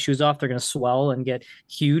take my shoes off, they're going to swell and get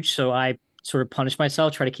huge. So I sort of punish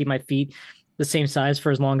myself, try to keep my feet the same size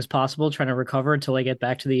for as long as possible, trying to recover until I get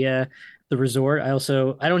back to the resort.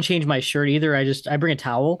 I don't change my shirt either. I bring a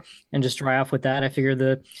towel and just dry off with that. I figure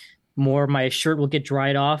the more my shirt will get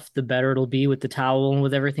dried off, the better it'll be with the towel and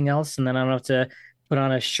with everything else. And then I don't have to put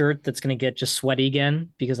on a shirt that's going to get just sweaty again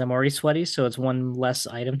because I'm already sweaty. So it's one less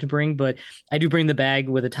item to bring. But I do bring the bag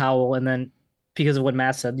with a towel, and then because of what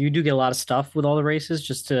Matt said, you do get a lot of stuff with all the races,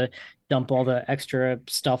 just to dump all the extra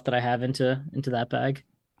stuff that I have into that bag.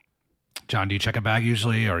 John, do you check a bag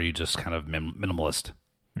usually, or are you just kind of minimalist?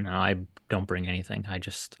 No, I don't bring anything.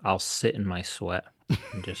 I'll sit in my sweat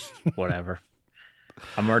and just whatever.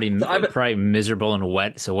 I'm already probably miserable and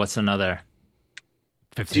wet. So what's another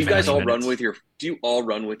 15 Do you guys all minutes? Do you all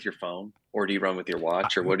run with your phone, or do you run with your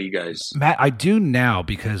watch, or what do you guys? Matt, I do now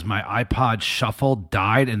because my iPod Shuffle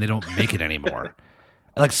died and they don't make it anymore.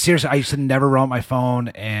 Like seriously, I used to never run with my phone,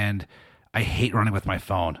 and I hate running with my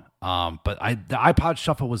phone. But the iPod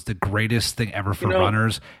Shuffle was the greatest thing ever for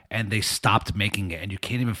runners, and they stopped making it, and you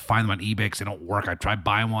can't even find them on eBay because they don't work. I tried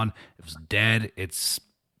buying one; it was dead. It's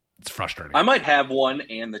frustrating. I might have one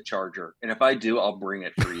and the charger, and if I do, I'll bring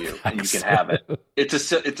it for you, and you can have it. It's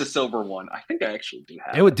a silver one. I think I actually do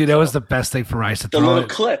have it. Dude, that was the best thing for Rice to the throw little it.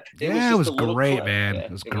 clip. It was great, clip. man. Yeah,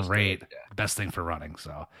 it was great. Best thing for running.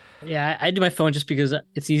 So yeah, I do my phone just because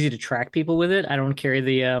it's easy to track people with it. I don't carry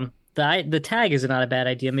the tag is not a bad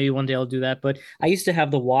idea. Maybe one day I'll do that. But I used to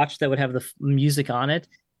have the watch that would have the music on it,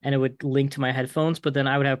 and it would link to my headphones. But then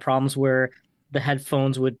I would have problems where the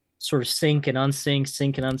headphones would sort of sync and unsync,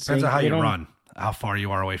 sync and unsync. Depends on how you run, how far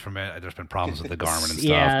you are away from it. There's been problems with the Garmin and stuff.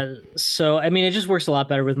 Yeah, so I mean, it just works a lot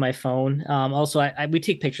better with my phone. Also, we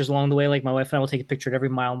take pictures along the way. Like my wife and I will take a picture at every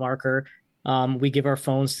mile marker. We give our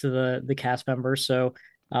phones to the cast members. So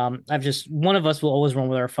one of us will always run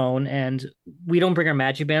with our phone, and we don't bring our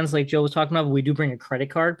magic bands like Joe was talking about, but we do bring a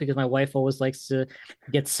credit card because my wife always likes to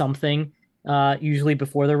get something usually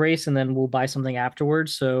before the race, and then we'll buy something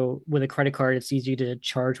afterwards. So with a credit card, it's easy to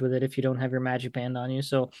charge with it if you don't have your magic band on you.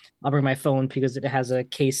 So I'll bring my phone because it has a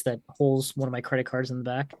case that holds one of my credit cards in the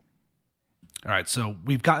back. All right, so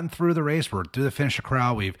we've gotten through the race. We're through the finish of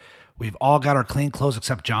crowd. We've all got our clean clothes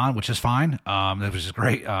except John, which is fine. That was just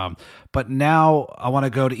great. But now I want to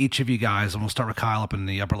go to each of you guys, and we'll start with Kyle up in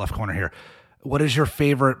the upper left corner here. What is your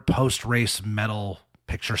favorite post-race medal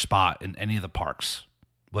picture spot in any of the parks?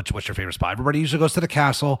 What's your favorite spot? Everybody usually goes to the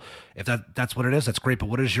castle. If that's what it is, that's great. But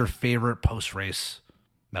what is your favorite post-race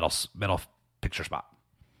medal picture spot?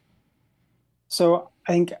 So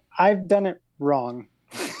I think I've done it wrong.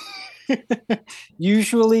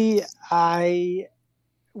 Usually I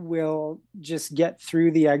will just get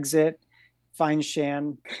through the exit, find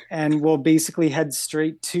Shan, and we'll basically head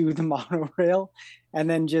straight to the monorail and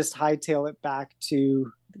then just hightail it back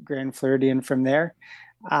to Grand Floridian from there.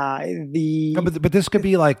 But this could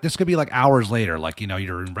be like hours later. Like,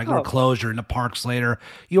 you're in regular clothes, you're in the parks later.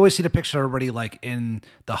 You always see the picture of everybody like in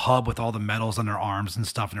the hub with all the medals on their arms and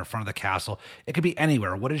stuff in front of the castle. It could be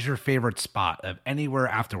anywhere. What is your favorite spot of anywhere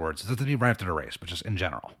afterwards? It doesn't have to be right after the race, but just in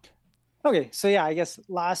general. Okay, so yeah, I guess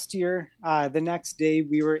last year, the next day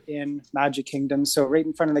we were in Magic Kingdom, so right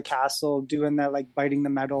in front of the castle, doing that, like biting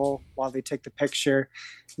the medal while they take the picture.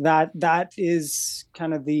 That is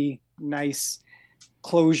kind of the nice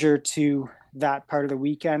closure to that part of the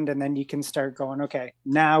weekend, and then you can start going, okay,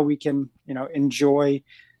 now we can enjoy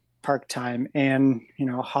park time and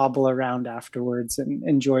hobble around afterwards and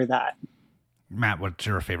enjoy that. Matt, what's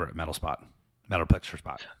your favorite medal picture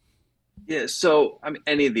spot? Yeah, so I mean,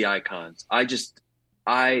 any of the icons.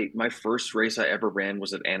 My first race I ever ran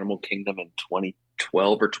was at Animal Kingdom in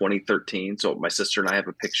 2012 or 2013. So my sister and I have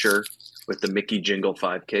a picture with the Mickey Jingle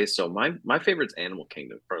 5K. So my favorite's Animal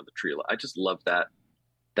Kingdom in front of the tree. I just love that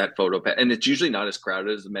photo. And it's usually not as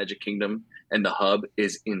crowded as the Magic Kingdom, and the hub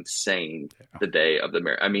is insane the day of the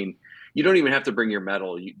marathon. I mean, you don't even have to bring your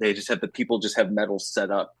medal. They just have people just have medals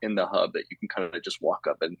set up in the hub that you can kind of just walk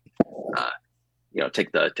up and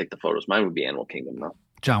take the photos. Mine would be Animal Kingdom though.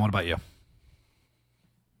 John, what about you?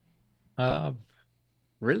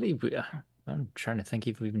 Really, I'm trying to think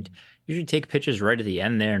if we even usually take pictures right at the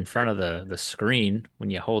end there in front of the screen when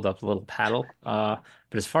you hold up the little paddle. But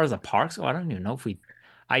as far as the parks, I don't even know if we.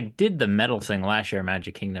 I did the medal thing last year at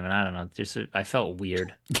Magic Kingdom, and I don't know, just I felt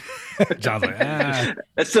weird. John's like, ah.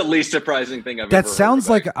 That's the least surprising thing I've That ever sounds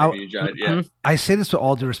heard like about you, John. Yeah. I say this with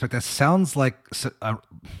all due respect. That sounds like I want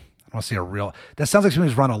to say a real. That sounds like someone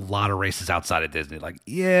who's run a lot of races outside of Disney. Like,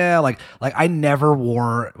 yeah, like I never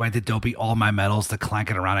wore when I did Dopey all my medals to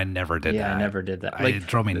clank it around. I never did that. Yeah, I never did that. It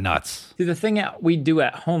drove me nuts. See, the thing we do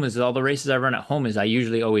at home is all the races I run at home is I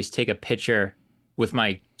usually always take a picture with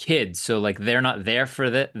my kids. So like they're not there for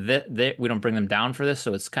we don't bring them down for this.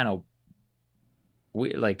 So it's kind of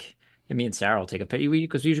like me and Sarah will take a picture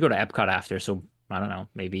because we usually go to Epcot after. So I don't know,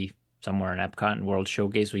 maybe somewhere in Epcot and World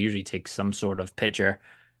Showcase, we usually take some sort of picture.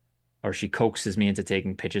 Or she coaxes me into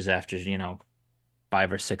taking pictures after,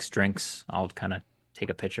 5 or 6 drinks. I'll kind of take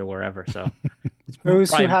a picture wherever. So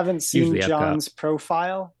those who haven't seen John's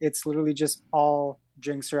profile, it's literally just all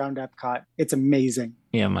drinks around Epcot. It's amazing.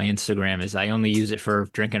 Yeah, my Instagram is I only use it for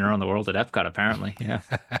drinking around the world at Epcot, apparently. Yeah.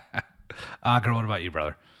 Girl, what about you,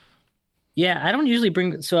 brother? Yeah, I don't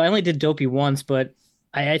usually so I only did Dopey once, but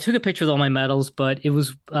I took a picture with all my medals, but it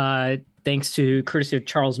was thanks to courtesy of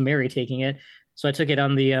Charles Mary taking it. So I took it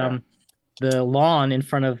on the lawn in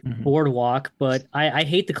front of Boardwalk, but I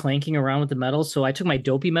hate the clanking around with the medals. So I took my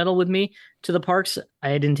Dopey medal with me to the parks.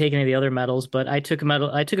 I didn't take any of the other medals, but I took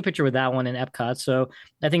a picture with that one in Epcot. So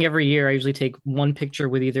I think every year I usually take one picture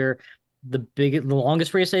with either the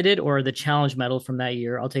longest race I did or the challenge medal from that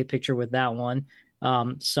year. I'll take a picture with that one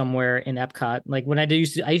somewhere in Epcot. Like when I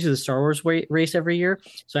used to do the Star Wars race every year.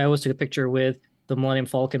 So I always took a picture with the Millennium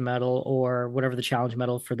Falcon medal or whatever the challenge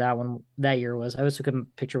medal for that one that year was. I always took a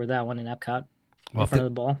picture with that one in Epcot in front of the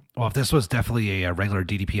ball. Well, if this was definitely a regular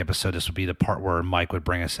DDP episode, this would be the part where Mike would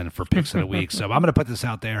bring us in for picks of the week. So I'm going to put this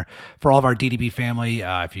out there for all of our DDP family.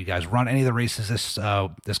 If you guys run any of the races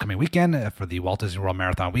this coming weekend for the Walt Disney World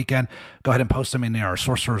Marathon weekend, go ahead and post them in our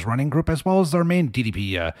Sorcerers running group as well as our main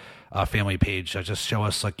DDP family page. Just show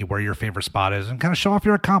us like where your favorite spot is and kind of show off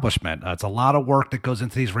your accomplishment. It's a lot of work that goes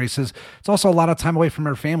into these races. It's also a lot of time away from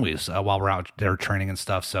our families while we're out there training and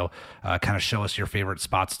stuff. So kind of show us your favorite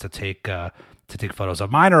spots to take photos of.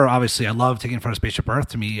 Mine are obviously, I love taking in front of Spaceship Earth.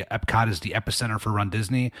 To me, Epcot is the epicenter for Run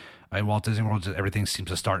Disney. In Walt Disney World, everything seems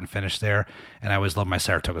to start and finish there. And I always love my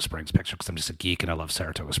Saratoga Springs picture because I'm just a geek and I love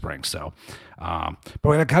Saratoga Springs. So, but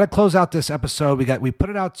we're going to kind of close out this episode. We put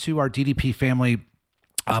it out to our DDP family,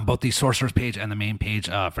 both the Sorcerers page and the main page,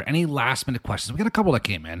 for any last minute questions. We got a couple that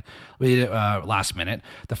came in last minute.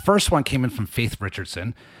 The first one came in from Faith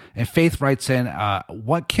Richardson, and Faith writes in,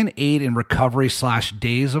 what can aid in recovery /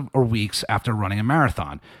 days or weeks after running a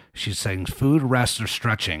marathon? She's saying food, rest, or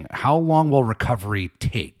stretching. How long will recovery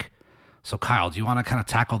take? So Kyle, do you want to kind of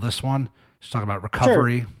tackle this one? Just talk about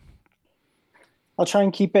recovery. Sure. I'll try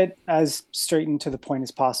and keep it as straight and to the point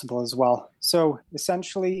as possible as well. So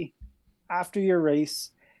essentially, after your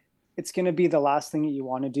race, it's going to be the last thing that you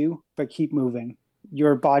want to do, but keep moving.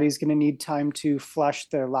 Your body's going to need time to flush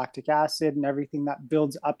the lactic acid and everything that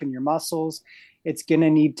builds up in your muscles. It's going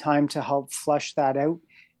to need time to help flush that out.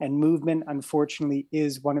 And movement, unfortunately,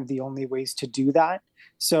 is one of the only ways to do that.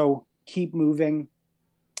 So keep moving,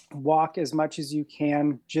 walk as much as you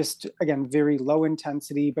can. Just, again, very low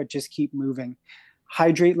intensity, but just keep moving.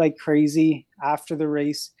 Hydrate like crazy after the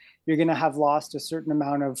race. You're going to have lost a certain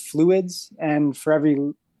amount of fluids. And for every,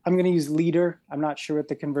 I'm going to use liter. I'm not sure what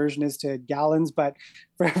the conversion is to gallons, but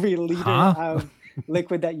for every liter of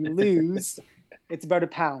liquid that you lose, it's about a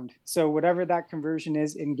pound. So whatever that conversion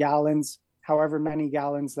is in gallons, however many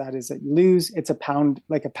gallons that is that you lose, it's a pound,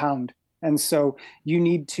 like a pound. And so you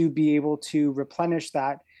need to be able to replenish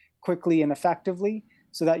that quickly and effectively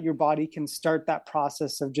so that your body can start that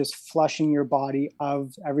process of just flushing your body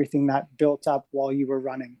of everything that built up while you were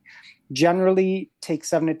running. Generally, take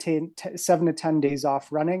 7 to 10 days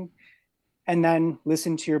off running, and then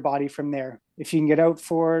listen to your body from there. If you can get out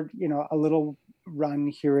for, a little run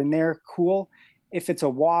here and there, cool. If it's a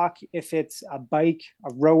walk, if it's a bike,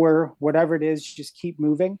 a rower, whatever it is, just keep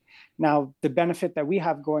moving. Now, the benefit that we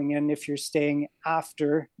have going in, if you're staying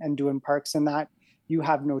after and doing parks and that, you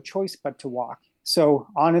have no choice but to walk. So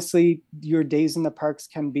honestly, your days in the parks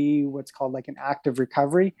can be what's called like an active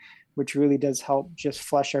recovery, which really does help just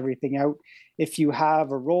flush everything out. If you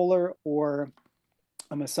have a roller or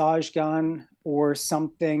a massage gun or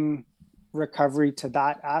something recovery to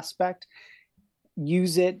that aspect,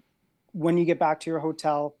 use it when you get back to your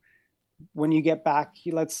hotel. When you get back,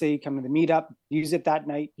 let's say you come to the meetup, use it that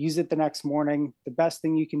night, use it the next morning. The best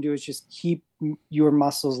thing you can do is just keep your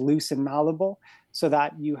muscles loose and malleable so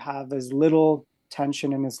that you have as little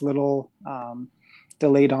tension and as little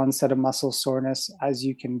delayed onset of muscle soreness as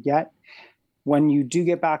you can get. When you do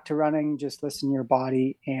get back to running, just listen to your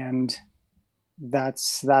body, and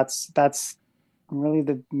that's really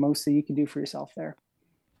the most that you can do for yourself there.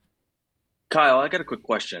 Kyle, I got a quick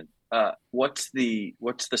question. What's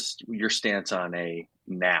your stance on a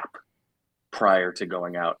nap prior to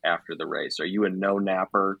going out after the race? Are you a no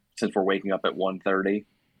napper since we're waking up at 1:30?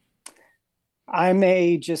 I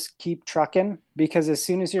may just keep trucking, because as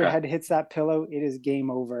soon as your head hits that pillow, it is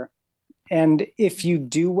game over. And if you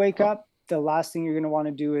do wake up, the last thing you're going to want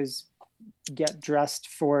to do is get dressed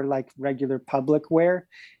for like regular public wear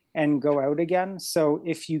and go out again. So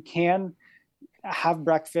if you can, have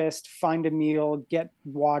breakfast, find a meal, get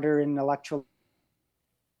water and electrolytes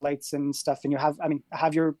and stuff, and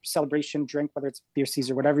have your celebration drink, whether it's beer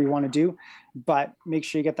Caesar, whatever you want to do, but make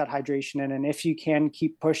sure you get that hydration in. And if you can,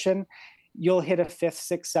 keep pushing. You'll hit a 5th,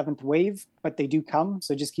 6th, 7th wave, but they do come,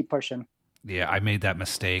 so just keep pushing. Yeah, I made that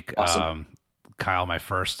mistake. Awesome. Kyle, my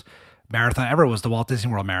first marathon ever was the Walt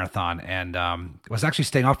Disney World Marathon, and was actually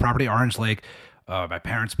staying off property, Orange Lake. My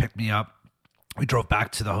parents picked me up. We drove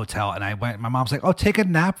back to the hotel, and I went. My mom's like, "Oh, take a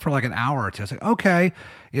nap for like an hour or two." I was like, "Okay,"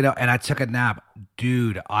 and I took a nap.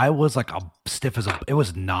 Dude, I was like stiff as it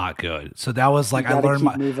was not good. So that was like I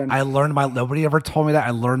learned my. Nobody ever told me that.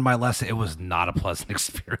 I learned my lesson. It was not a pleasant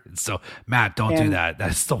experience. So Matt, don't do that.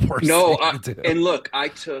 That's the worst. No, thing to do. And look, I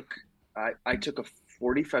took a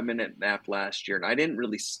 45-minute nap last year, and I didn't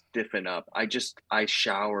really stiffen up. I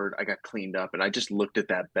showered, I got cleaned up, and I just looked at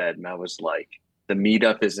that bed, and I was like, the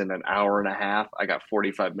meetup is in an hour and a half. I got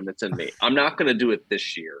 45 minutes in me. I'm not going to do it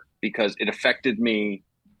this year because it affected me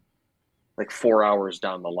like 4 hours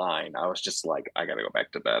down the line. I was just like, I got to go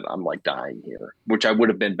back to bed. I'm like dying here, which I would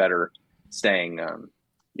have been better staying up.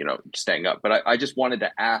 But I just wanted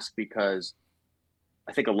to ask because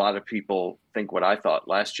I think a lot of people think what I thought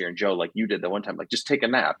last year. And Joe, like you did the one time, like just take a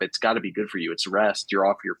nap. It's got to be good for you. It's rest. You're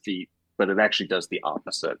off your feet. But it actually does the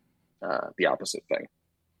opposite thing.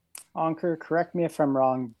 Ankur, correct me if I'm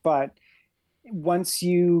wrong, but once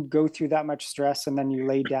you go through that much stress and then you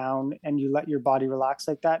lay down and you let your body relax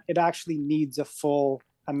like that, it actually needs a full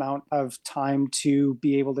amount of time to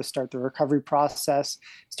be able to start the recovery process,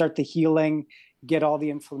 start the healing, get all the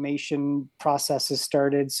inflammation processes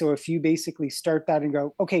started. So if you basically start that and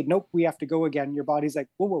go, okay, nope, we have to go again, your body's like,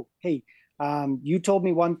 whoa, hey, you told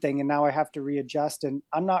me one thing and now I have to readjust and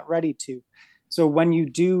I'm not ready to. So when you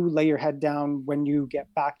do lay your head down, when you get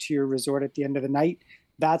back to your resort at the end of the night,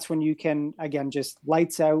 that's when you can, again, just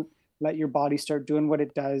lights out, let your body start doing what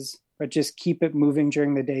it does, but just keep it moving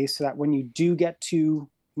during the day so that when you do get to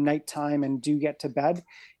nighttime and do get to bed,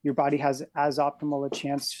 your body has as optimal a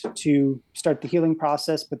chance to start the healing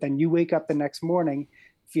process, but then you wake up the next morning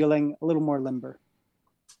feeling a little more limber.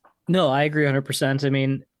 No, I agree 100%. I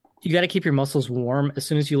mean, you got to keep your muscles warm. As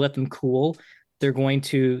soon as you let them cool, they're going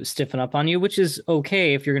to stiffen up on you, which is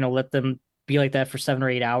okay if you're going to let them be like that for 7 or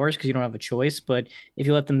 8 hours because you don't have a choice. But if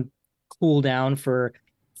you let them cool down for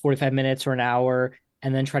 45 minutes or an hour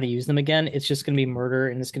and then try to use them again, it's just going to be murder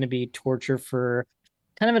and it's going to be torture for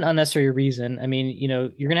kind of an unnecessary reason. I mean, you're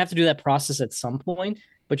going to have to do that process at some point,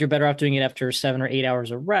 but you're better off doing it after 7 or 8 hours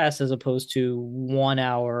of rest as opposed to 1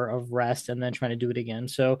 hour of rest and then trying to do it again.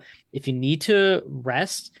 So if you need to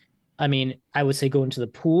rest, I mean, I would say go into the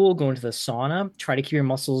pool, go into the sauna, try to keep your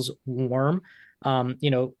muscles warm.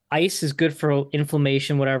 Ice is good for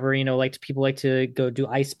inflammation, whatever, people like to go do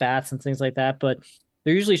ice baths and things like that, but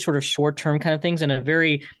they're usually sort of short-term kind of things, and a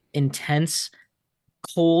very intense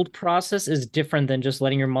cold process is different than just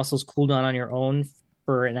letting your muscles cool down on your own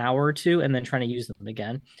for an hour or two and then trying to use them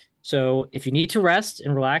again. So if you need to rest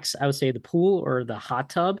and relax, I would say the pool or the hot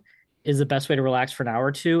tub is the best way to relax for an hour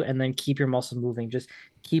or two and then keep your muscles moving. Just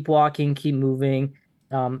keep walking, keep moving.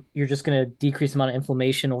 You're just going to decrease the amount of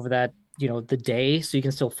inflammation over that, the day so you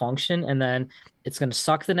can still function. And then it's going to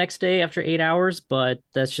suck the next day after 8 hours, but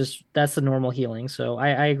that's the normal healing. So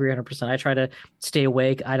I agree 100%. I try to stay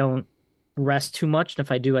awake. I don't rest too much. And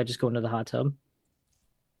if I do, I just go into the hot tub.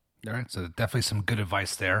 All right, so definitely some good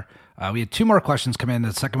advice there. We had 2 more questions come in.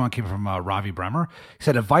 The second one came from Ravi Bremer. He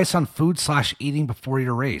said, advice on food/eating before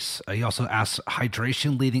your race. He also asked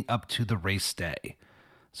hydration leading up to the race day.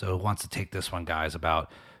 So who wants to take this one, guys,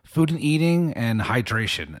 about food and eating and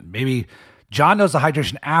hydration? Maybe John knows the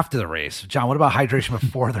hydration after the race. John, what about hydration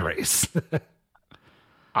before the race? Because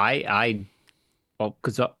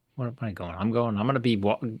where am I going? I'm going to be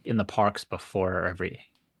walking in the parks before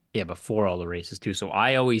all the races too. So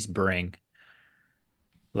I always bring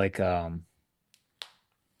like,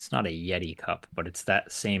 it's not a Yeti cup, but it's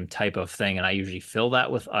that same type of thing. And I usually fill that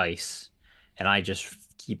with ice and I just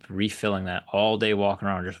keep refilling that all day walking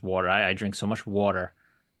around, just water. I drink so much water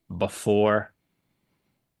before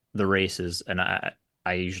the races, and I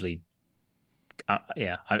usually,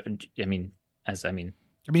 yeah, I mean,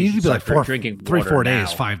 you could be like drinking 3-4 days,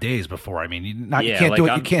 now. 5 days before. I mean, you can't like do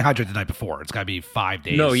it. You can't hydrate the night before. It's got to be 5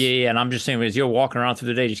 days. No, yeah, and I'm just saying, as you're walking around through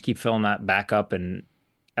the day, just keep filling that back up, and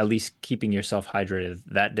at least keeping yourself hydrated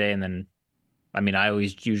that day. And then, I mean, I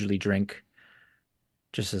always usually drink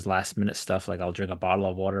just as last minute stuff. Like I'll drink a bottle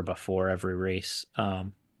of water before every race.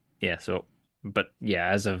 Yeah. So, but yeah,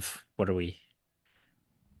 as of what day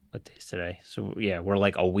is today? So yeah, we're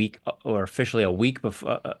like a week, or officially a week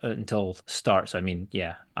before until start. So I mean,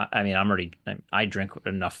 yeah, I mean, I drink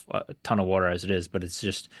enough, a ton of water as it is, but it's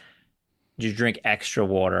just you drink extra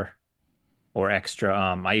water or extra.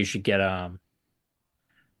 I usually get I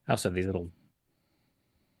also have these little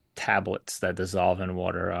tablets that dissolve in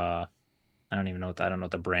water. I don't know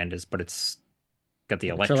what the brand is, but it's got the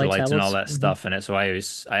electrolytes and all that stuff in it. So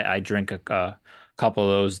I drink a couple of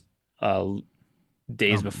those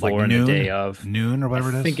days before like and noon, the day of noon or whatever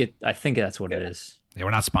it is. I think that's what it is. Yeah,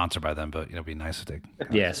 we're not sponsored by them, but it'd be nice if they.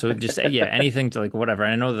 Yeah, so just anything to like whatever.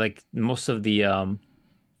 I know like most of the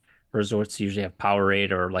resorts usually have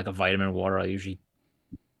Powerade or like a vitamin water. I usually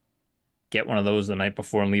get one of those the night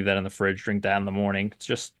before and leave that in the fridge. Drink that in the morning. It's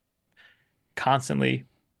just constantly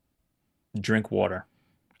drink water.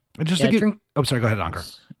 And just drink. Oh, sorry. Go ahead,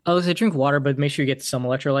 Ankur. I was say drink water, but make sure you get some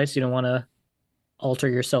electrolytes. You don't want to alter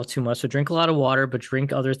yourself too much. So drink a lot of water, but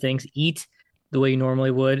drink other things. Eat the way you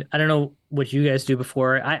normally would. I don't know what you guys do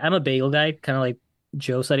before. I'm a bagel guy, kind of like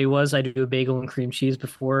Joe said he was. I do a bagel and cream cheese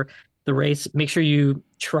before the race. Make sure you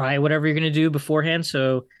try whatever you're going to do beforehand.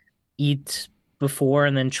 So eat before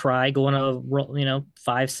and then try go on a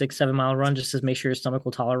 5, 6, 7 mile run just to make sure your stomach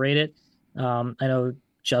will tolerate it. I know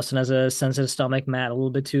Justin has a sensitive stomach, Matt a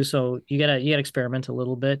little bit too. So you gotta experiment a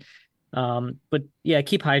little bit. But yeah,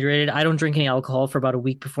 keep hydrated. I don't drink any alcohol for about a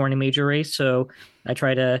week before any major race. So I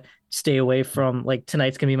try to stay away from, like,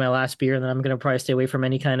 tonight's going to be my last beer. And then I'm going to probably stay away from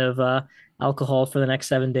any kind of alcohol for the next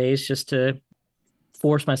 7 days just to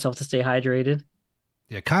force myself to stay hydrated.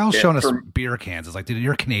 Yeah. Kyle's showing us beer cans. It's like, dude,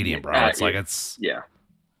 you're Canadian, bro. It's like, it's. Yeah.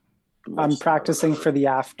 I'm practicing for the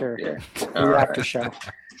after show.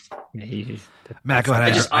 Matt, go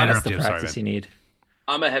ahead. I interrupt you. Sorry, you need.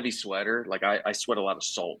 I'm a heavy sweater. Like I sweat a lot of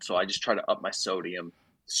salt, so I just try to up my sodium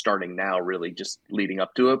starting now, really just leading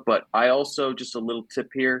up to it. But I also, just a little tip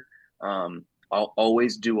here, I'll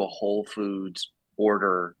always do a Whole Foods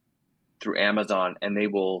order through Amazon, and they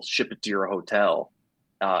will ship it to your hotel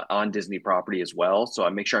on Disney property as well. So I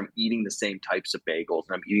make sure I'm eating the same types of bagels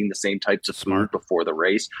and I'm eating the same types of food before the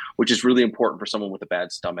race, which is really important for someone with a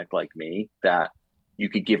bad stomach like me, that you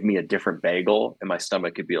could give me a different bagel and my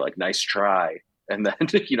stomach could be like, nice try. And then,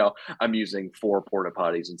 I'm using 4 porta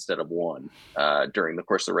potties instead of 1 during the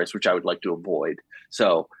course of the race, which I would like to avoid.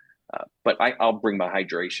 So, but I'll bring my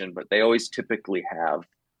hydration, but they always typically have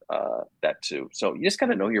that too. So you just got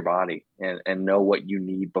to know your body and know what you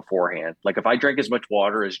need beforehand. Like if I drank as much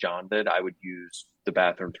water as John did, I would use the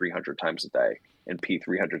bathroom 300 times a day and pee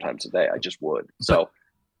 300 times a day. I just would. So,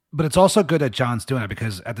 but it's also good that John's doing it,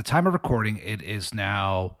 because at the time of recording, it is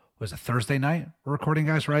now, was it Thursday night we're recording,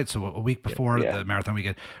 guys, right? So a week before the marathon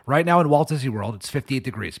weekend. Right now in Walt Disney World, it's 58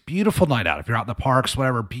 degrees. Beautiful night out. If you're out in the parks,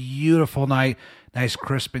 whatever, beautiful night, nice,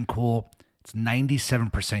 crisp and cool. It's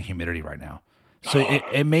 97% humidity right now. So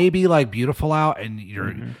it may be like beautiful out, and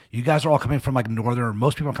you guys are all coming from like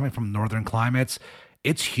most people are coming from northern climates.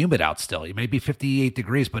 It's humid out still. It may be 58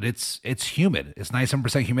 degrees, but it's humid. It's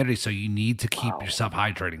 97% humidity, so you need to keep yourself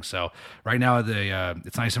hydrating. So right now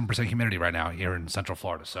it's 97% humidity right now here in Central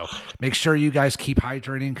Florida. So make sure you guys keep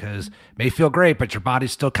hydrating, because it may feel great, but your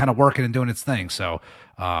body's still kind of working and doing its thing. So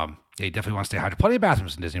you definitely want to stay hydrated. Plenty of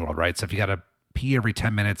bathrooms in Disney World, right? So if you got to pee every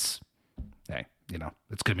 10 minutes, hey,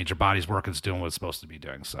 it's good. It means your body's working, it's doing what it's supposed to be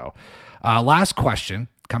doing. So last question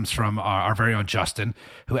comes from our very own Justin,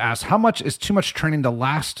 who asks, how much is too much training the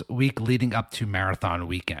last week leading up to marathon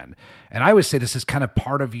weekend? And I would say this is kind of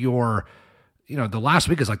part of your, the last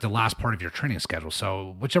week is like the last part of your training schedule.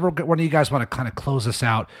 So whichever one of you guys want to kind of close this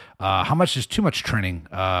out, how much is too much training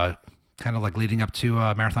kind of like leading up to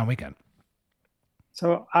marathon weekend?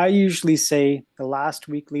 So I usually say the last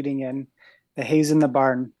week leading in, the hay's in the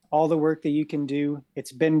barn. All the work that you can do,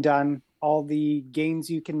 it's been done. All the gains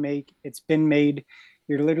you can make, it's been made.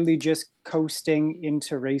 You're literally just coasting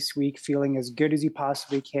into race week, feeling as good as you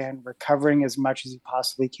possibly can, recovering as much as you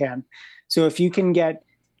possibly can. So if you can get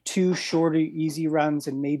 2 shorter, easy runs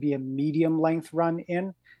and maybe a medium length run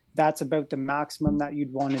in, that's about the maximum that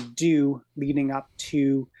you'd want to do leading up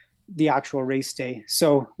to the actual race day.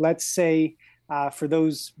 So let's say For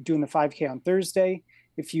those doing the 5K on Thursday,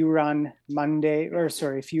 if you run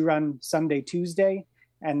Sunday, Tuesday,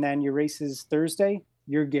 and then your race is Thursday,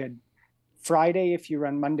 you're good. Friday, if you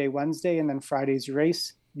run Monday, Wednesday, and then Friday's your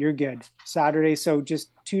race, you're good. Saturday, so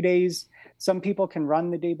just 2 days. Some people can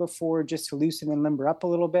run the day before just to loosen and limber up a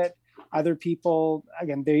little bit. Other people,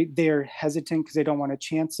 again, they're hesitant because they don't want to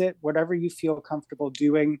chance it. Whatever you feel comfortable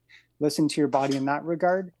doing, listen to your body in that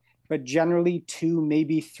regard. But generally 2,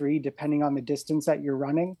 maybe 3, depending on the distance that you're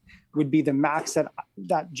running, would be the max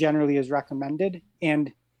that generally is recommended,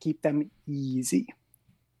 and keep them easy.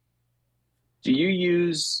 Do you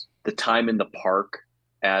use the time in the park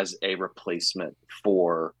as a replacement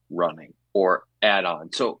for running or add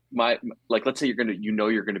on? So let's say you're going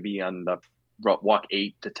to be on the walk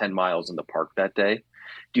 8 to 10 miles in the park that day.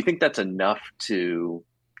 Do you think that's enough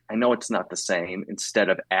I know it's not the same, instead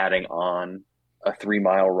of adding on a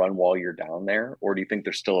 3-mile run while you're down there? Or do you think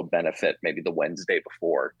there's still a benefit maybe the Wednesday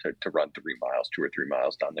before to run 3 miles, 2 or 3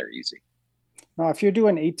 miles down there easy? No, if you're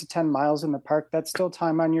doing 8 to 10 miles in the park, that's still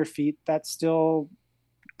time on your feet. That's still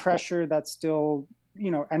pressure. That's still,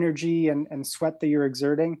 energy and sweat that you're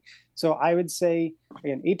exerting. So I would say,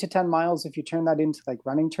 again, 8 to 10 miles, if you turn that into like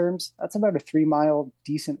running terms, that's about a 3-mile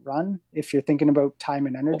decent run if you're thinking about time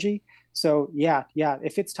and energy. So yeah,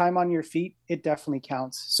 if it's time on your feet, it definitely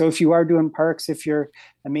counts. So if you are doing parks, if you're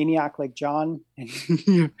a maniac like John and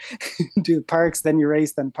you do parks, then you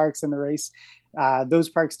race, then parks in the race, those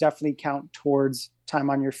parks definitely count towards time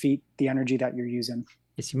on your feet, the energy that you're using.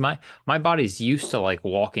 You see, my body's used to like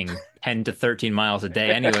walking 10 to 13 miles a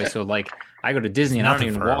day anyway. So like I go to Disney and I don't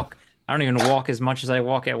even walk as much as I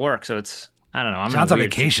walk at work. So it's, I don't know. I'm Sounds like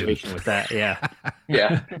vacation with that. Yeah.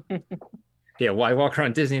 Yeah. Yeah. Well, I walk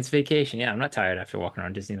around Disney. It's vacation. Yeah. I'm not tired after walking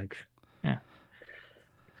around Disney. Like, yeah.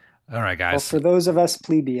 All right, guys. Well, for those of us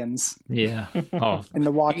plebeians. Yeah. Oh, in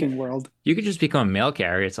the walking world, you could just become a mail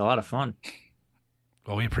carrier. It's a lot of fun.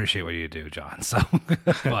 Well, we appreciate what you do, John. So,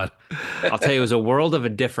 but I'll tell you, it was a world of a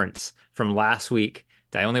difference from last week.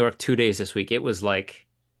 I only worked 2 days this week. It was like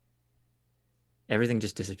everything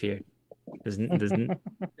just disappeared. There's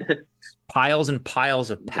piles and piles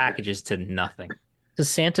of packages to nothing. Because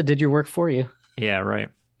Santa did your work for you. Yeah, right.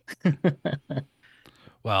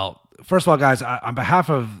 Well, first of all, guys, on behalf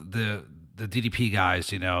of the DDP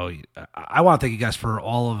guys, I want to thank you guys for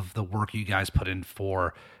all of the work you guys put in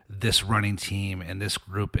for this running team and this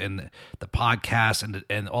group and the podcast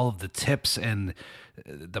and all of the tips and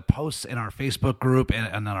the posts in our Facebook group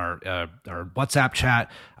and on our WhatsApp chat.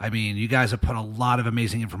 I mean, you guys have put a lot of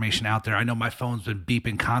amazing information out there. I know my phone's been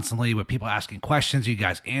beeping constantly with people asking questions, you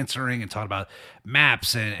guys answering and talking about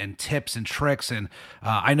maps and tips and tricks. And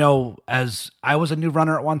I know as I was a new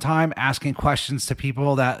runner at one time, asking questions to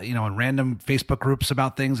people that, in random Facebook groups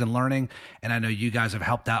about things and learning. And I know you guys have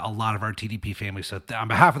helped out a lot of our TDP family. So on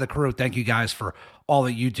behalf of the crew, thank you guys for all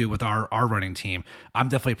that you do with our running team. I'm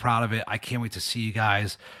definitely proud of it. I can't wait to see you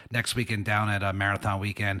guys next weekend down at a marathon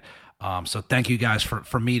weekend. So thank you guys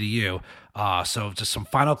from me to you. So just some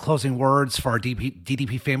final closing words for our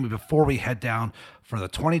DDP family before we head down for the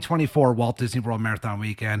 2024 Walt Disney World Marathon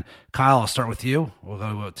Weekend. Kyle, I'll start with you. We'll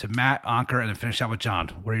go to Matt, Ankur, and then finish out with John.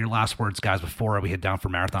 What are your last words, guys, before we head down for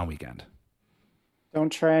Marathon Weekend? Don't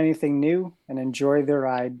try anything new and enjoy the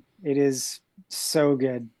ride. It is so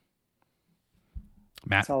good.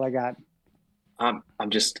 Matt? That's all I got.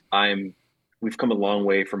 We've come a long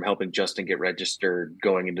way from helping Justin get registered,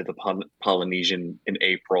 going into the Polynesian in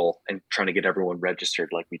April and trying to get everyone registered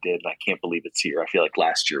like we did. And I can't believe it's here. I feel like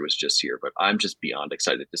last year was just here, but I'm just beyond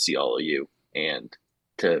excited to see all of you and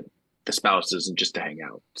to the spouses and just to hang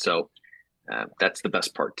out. So that's the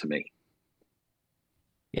best part to me.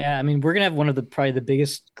 Yeah, I mean, we're gonna have probably the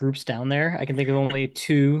biggest groups down there. I can think of only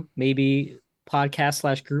 2, maybe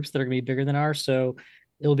podcast / groups that are gonna be bigger than ours. So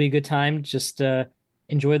it'll be a good time. Just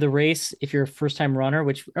enjoy the race. If you're a first-time runner,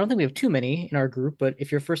 which I don't think we have too many in our group, but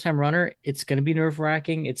if you're a first-time runner, it's gonna be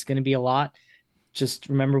nerve-wracking. It's gonna be a lot. Just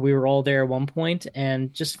remember we were all there at one point,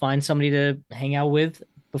 and just find somebody to hang out with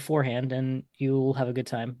beforehand, and you'll have a good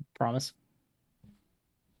time. Promise.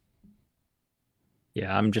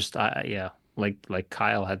 Yeah, like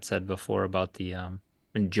Kyle had said before about the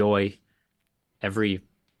enjoy every,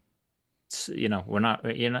 we're not,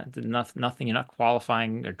 nothing, you're not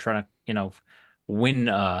qualifying or trying to, win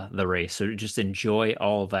the race. So just enjoy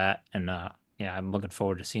all that. And I'm looking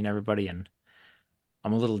forward to seeing everybody. And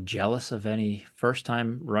I'm a little jealous of any first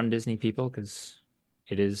time Run Disney people, because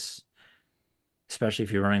it is, especially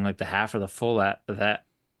if you're running like the half or the full, that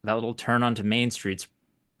little turn onto Main Street's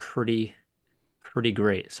pretty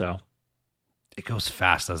great. So it goes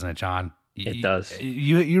fast, doesn't it, John? It does.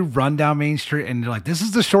 You run down Main Street and you're like, this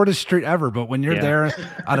is the shortest street ever. But when you're there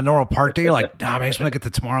on a normal park day, you're like, nah, man, I just want to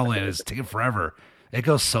get to Tomorrowland. It's taking forever. It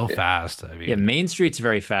goes so fast. I mean, Yeah, Main Street's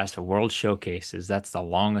very fast. For World Showcases, that's the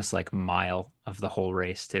longest like mile of the whole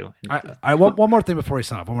race too. I want one more thing before we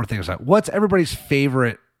sign off. One more thing is that what's everybody's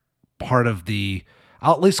favorite part of the?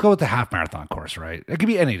 I'll at least go with the half marathon course, right? It could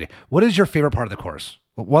be any day. What is your favorite part of the course?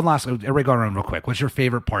 One last, everybody go around real quick. What's your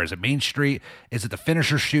favorite part? Is it Main Street? Is it the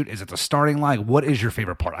finisher chute? Is it the starting line? What is your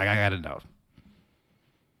favorite part? I got to know.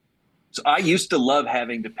 So I used to love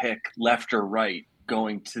having to pick left or right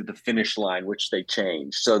going to the finish line, which they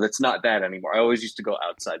changed. So that's not that anymore. I always used to go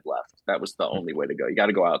outside left. That was the only way to go. You got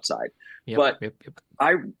to go outside. But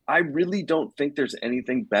I really don't think there's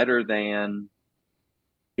anything better than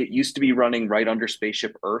it used to be running right under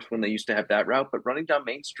Spaceship Earth when they used to have that route, but running down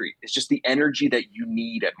Main Street is just the energy that you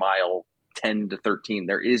need at mile 10 to 13.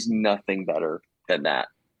 There is nothing better than that,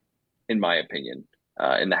 in my opinion,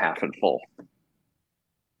 in the half and full.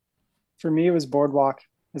 For me, it was boardwalk.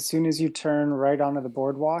 As soon as you turn right onto the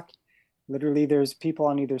boardwalk, literally there's people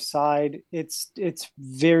on either side. It's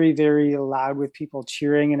very, very loud with people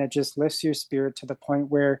cheering, and it just lifts your spirit to the point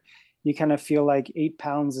where you kind of feel like 8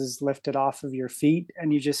 pounds is lifted off of your feet,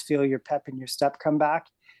 and you just feel your pep and your step come back.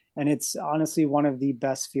 And it's honestly one of the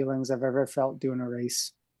best feelings I've ever felt doing a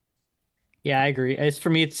race. Yeah, I agree. For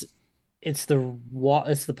me, it's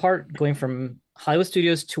the part going from Hollywood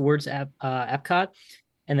Studios towards Epcot,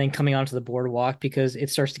 and then coming onto the boardwalk, because it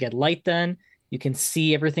starts to get light. Then you can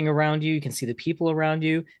see everything around you. You can see the people around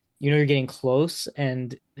you. You know you're getting close,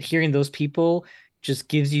 and hearing those people just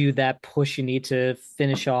gives you that push you need to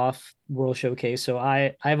finish off World Showcase. So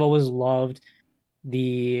I've always loved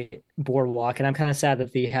the boardwalk, and I'm kind of sad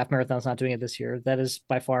that the half marathon's not doing it this year. That is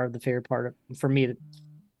by far the favorite part for me.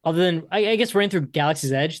 Other than I guess running through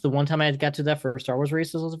Galaxy's Edge, the one time I got to that for Star Wars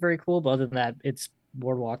races was very cool. But other than that, it's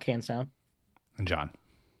boardwalk hands down. And John.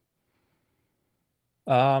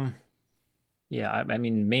 Yeah, I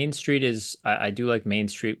mean, Main Street is, I do like Main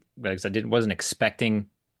Street because wasn't expecting,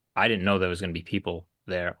 I didn't know there was going to be people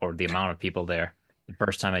there or the amount of people there the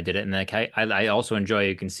first time I did it. And like, I also enjoy,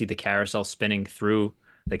 you can see the carousel spinning through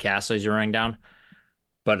the castle as you're running down.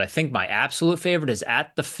 But I think my absolute favorite is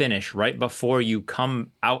at the finish, right before you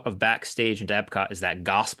come out of backstage into Epcot, is that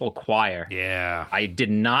gospel choir. Yeah. I did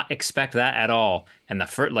not expect that at all. And the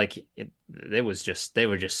first, they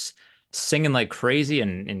were just singing like crazy,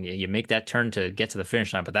 and you make that turn to get to the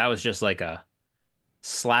finish line. But that was just like a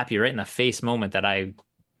slap you right in the face moment that I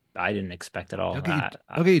didn't expect at all.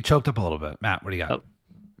 Okay, you choked up a little bit. Matt, what do you got?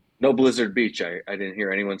 No Blizzard Beach. I didn't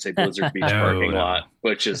hear anyone say Blizzard Beach parking lot,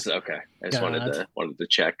 which is okay. I just wanted to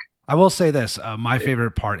check. I will say this: my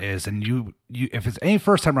favorite part is, and you, if it's any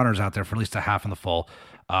first-time runners out there for at least a half and the full,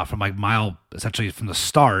 from like mile, essentially from the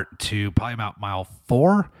start to probably about mile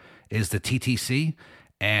 4, is the TTC.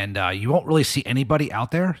 And you won't really see anybody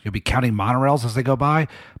out there. You'll be counting monorails as they go by.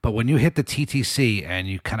 But when you hit the TTC and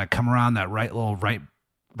you kind of come around that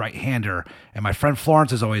right-hander, and my friend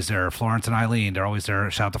Florence is always there. Florence and Eileen, they're always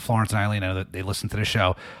there. Shout out to Florence and Eileen. I know that they listen to the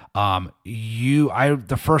show.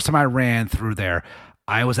 The first time I ran through there,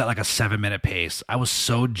 I was at like a 7-minute pace. I was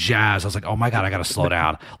so jazzed. I was like, oh my God, I got to slow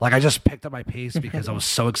down. Like I just picked up my pace because I was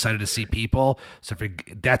so excited to see people. So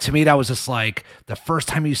that to me, that was just like the first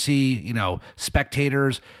time you see,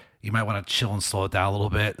 spectators, you might want to chill and slow it down a little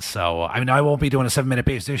bit. So, I mean, I won't be doing a 7-minute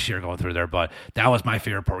pace this year going through there, but that was my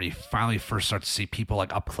favorite part where you finally first start to see people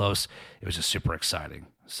like up close. It was just super exciting.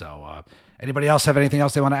 So, anybody else have anything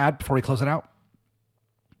else they want to add before we close it out?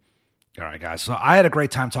 All right, guys. So I had a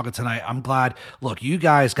great time talking tonight. I'm glad. Look, you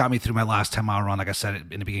guys got me through my last 10-mile run. Like I said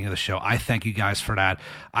in the beginning of the show, I thank you guys for that.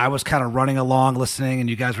 I was kind of running along, listening, and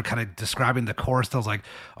you guys were kind of describing the course. I was like,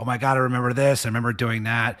 oh my God, I remember this. I remember doing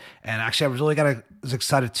that. And actually, I was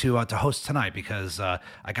excited to host tonight because I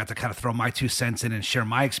got to kind of throw my 2 cents in and share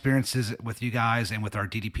my experiences with you guys and with our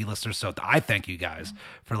DDP listeners. So I thank you guys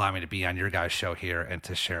for allowing me to be on your guys' show here and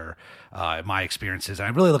to share my experiences. And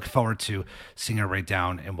I'm really looking forward to seeing everybody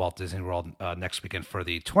down in Walt Disney World next weekend for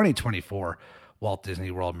the 2024 Walt Disney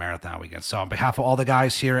World Marathon Weekend. So on behalf of all the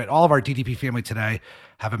guys here at all of our DDP family today,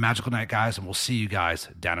 have a magical night, guys, and we'll see you guys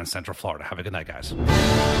down in Central Florida. Have a good night, guys.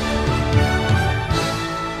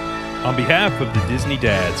 On behalf of the Disney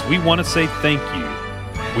Dads, we want to say thank you.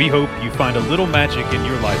 We hope you find a little magic in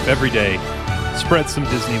your life every day, spread some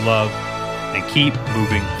Disney love, and keep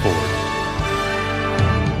moving forward.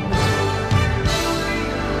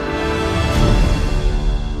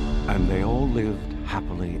 And they all lived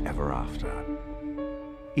happily ever after.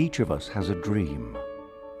 Each of us has a dream,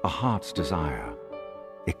 a heart's desire.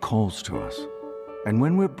 It calls to us. And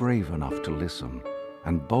when we're brave enough to listen,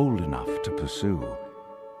 and bold enough to pursue,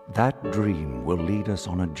 that dream will lead us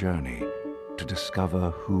on a journey to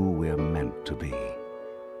discover who we're meant to be.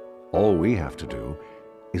 All we have to do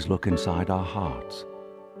is look inside our hearts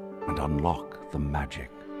and unlock the magic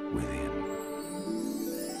within.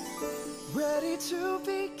 Ready to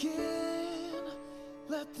begin,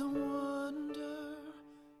 let the wonder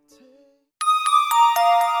take.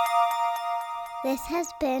 This has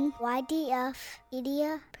been YDF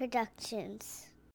Media Productions.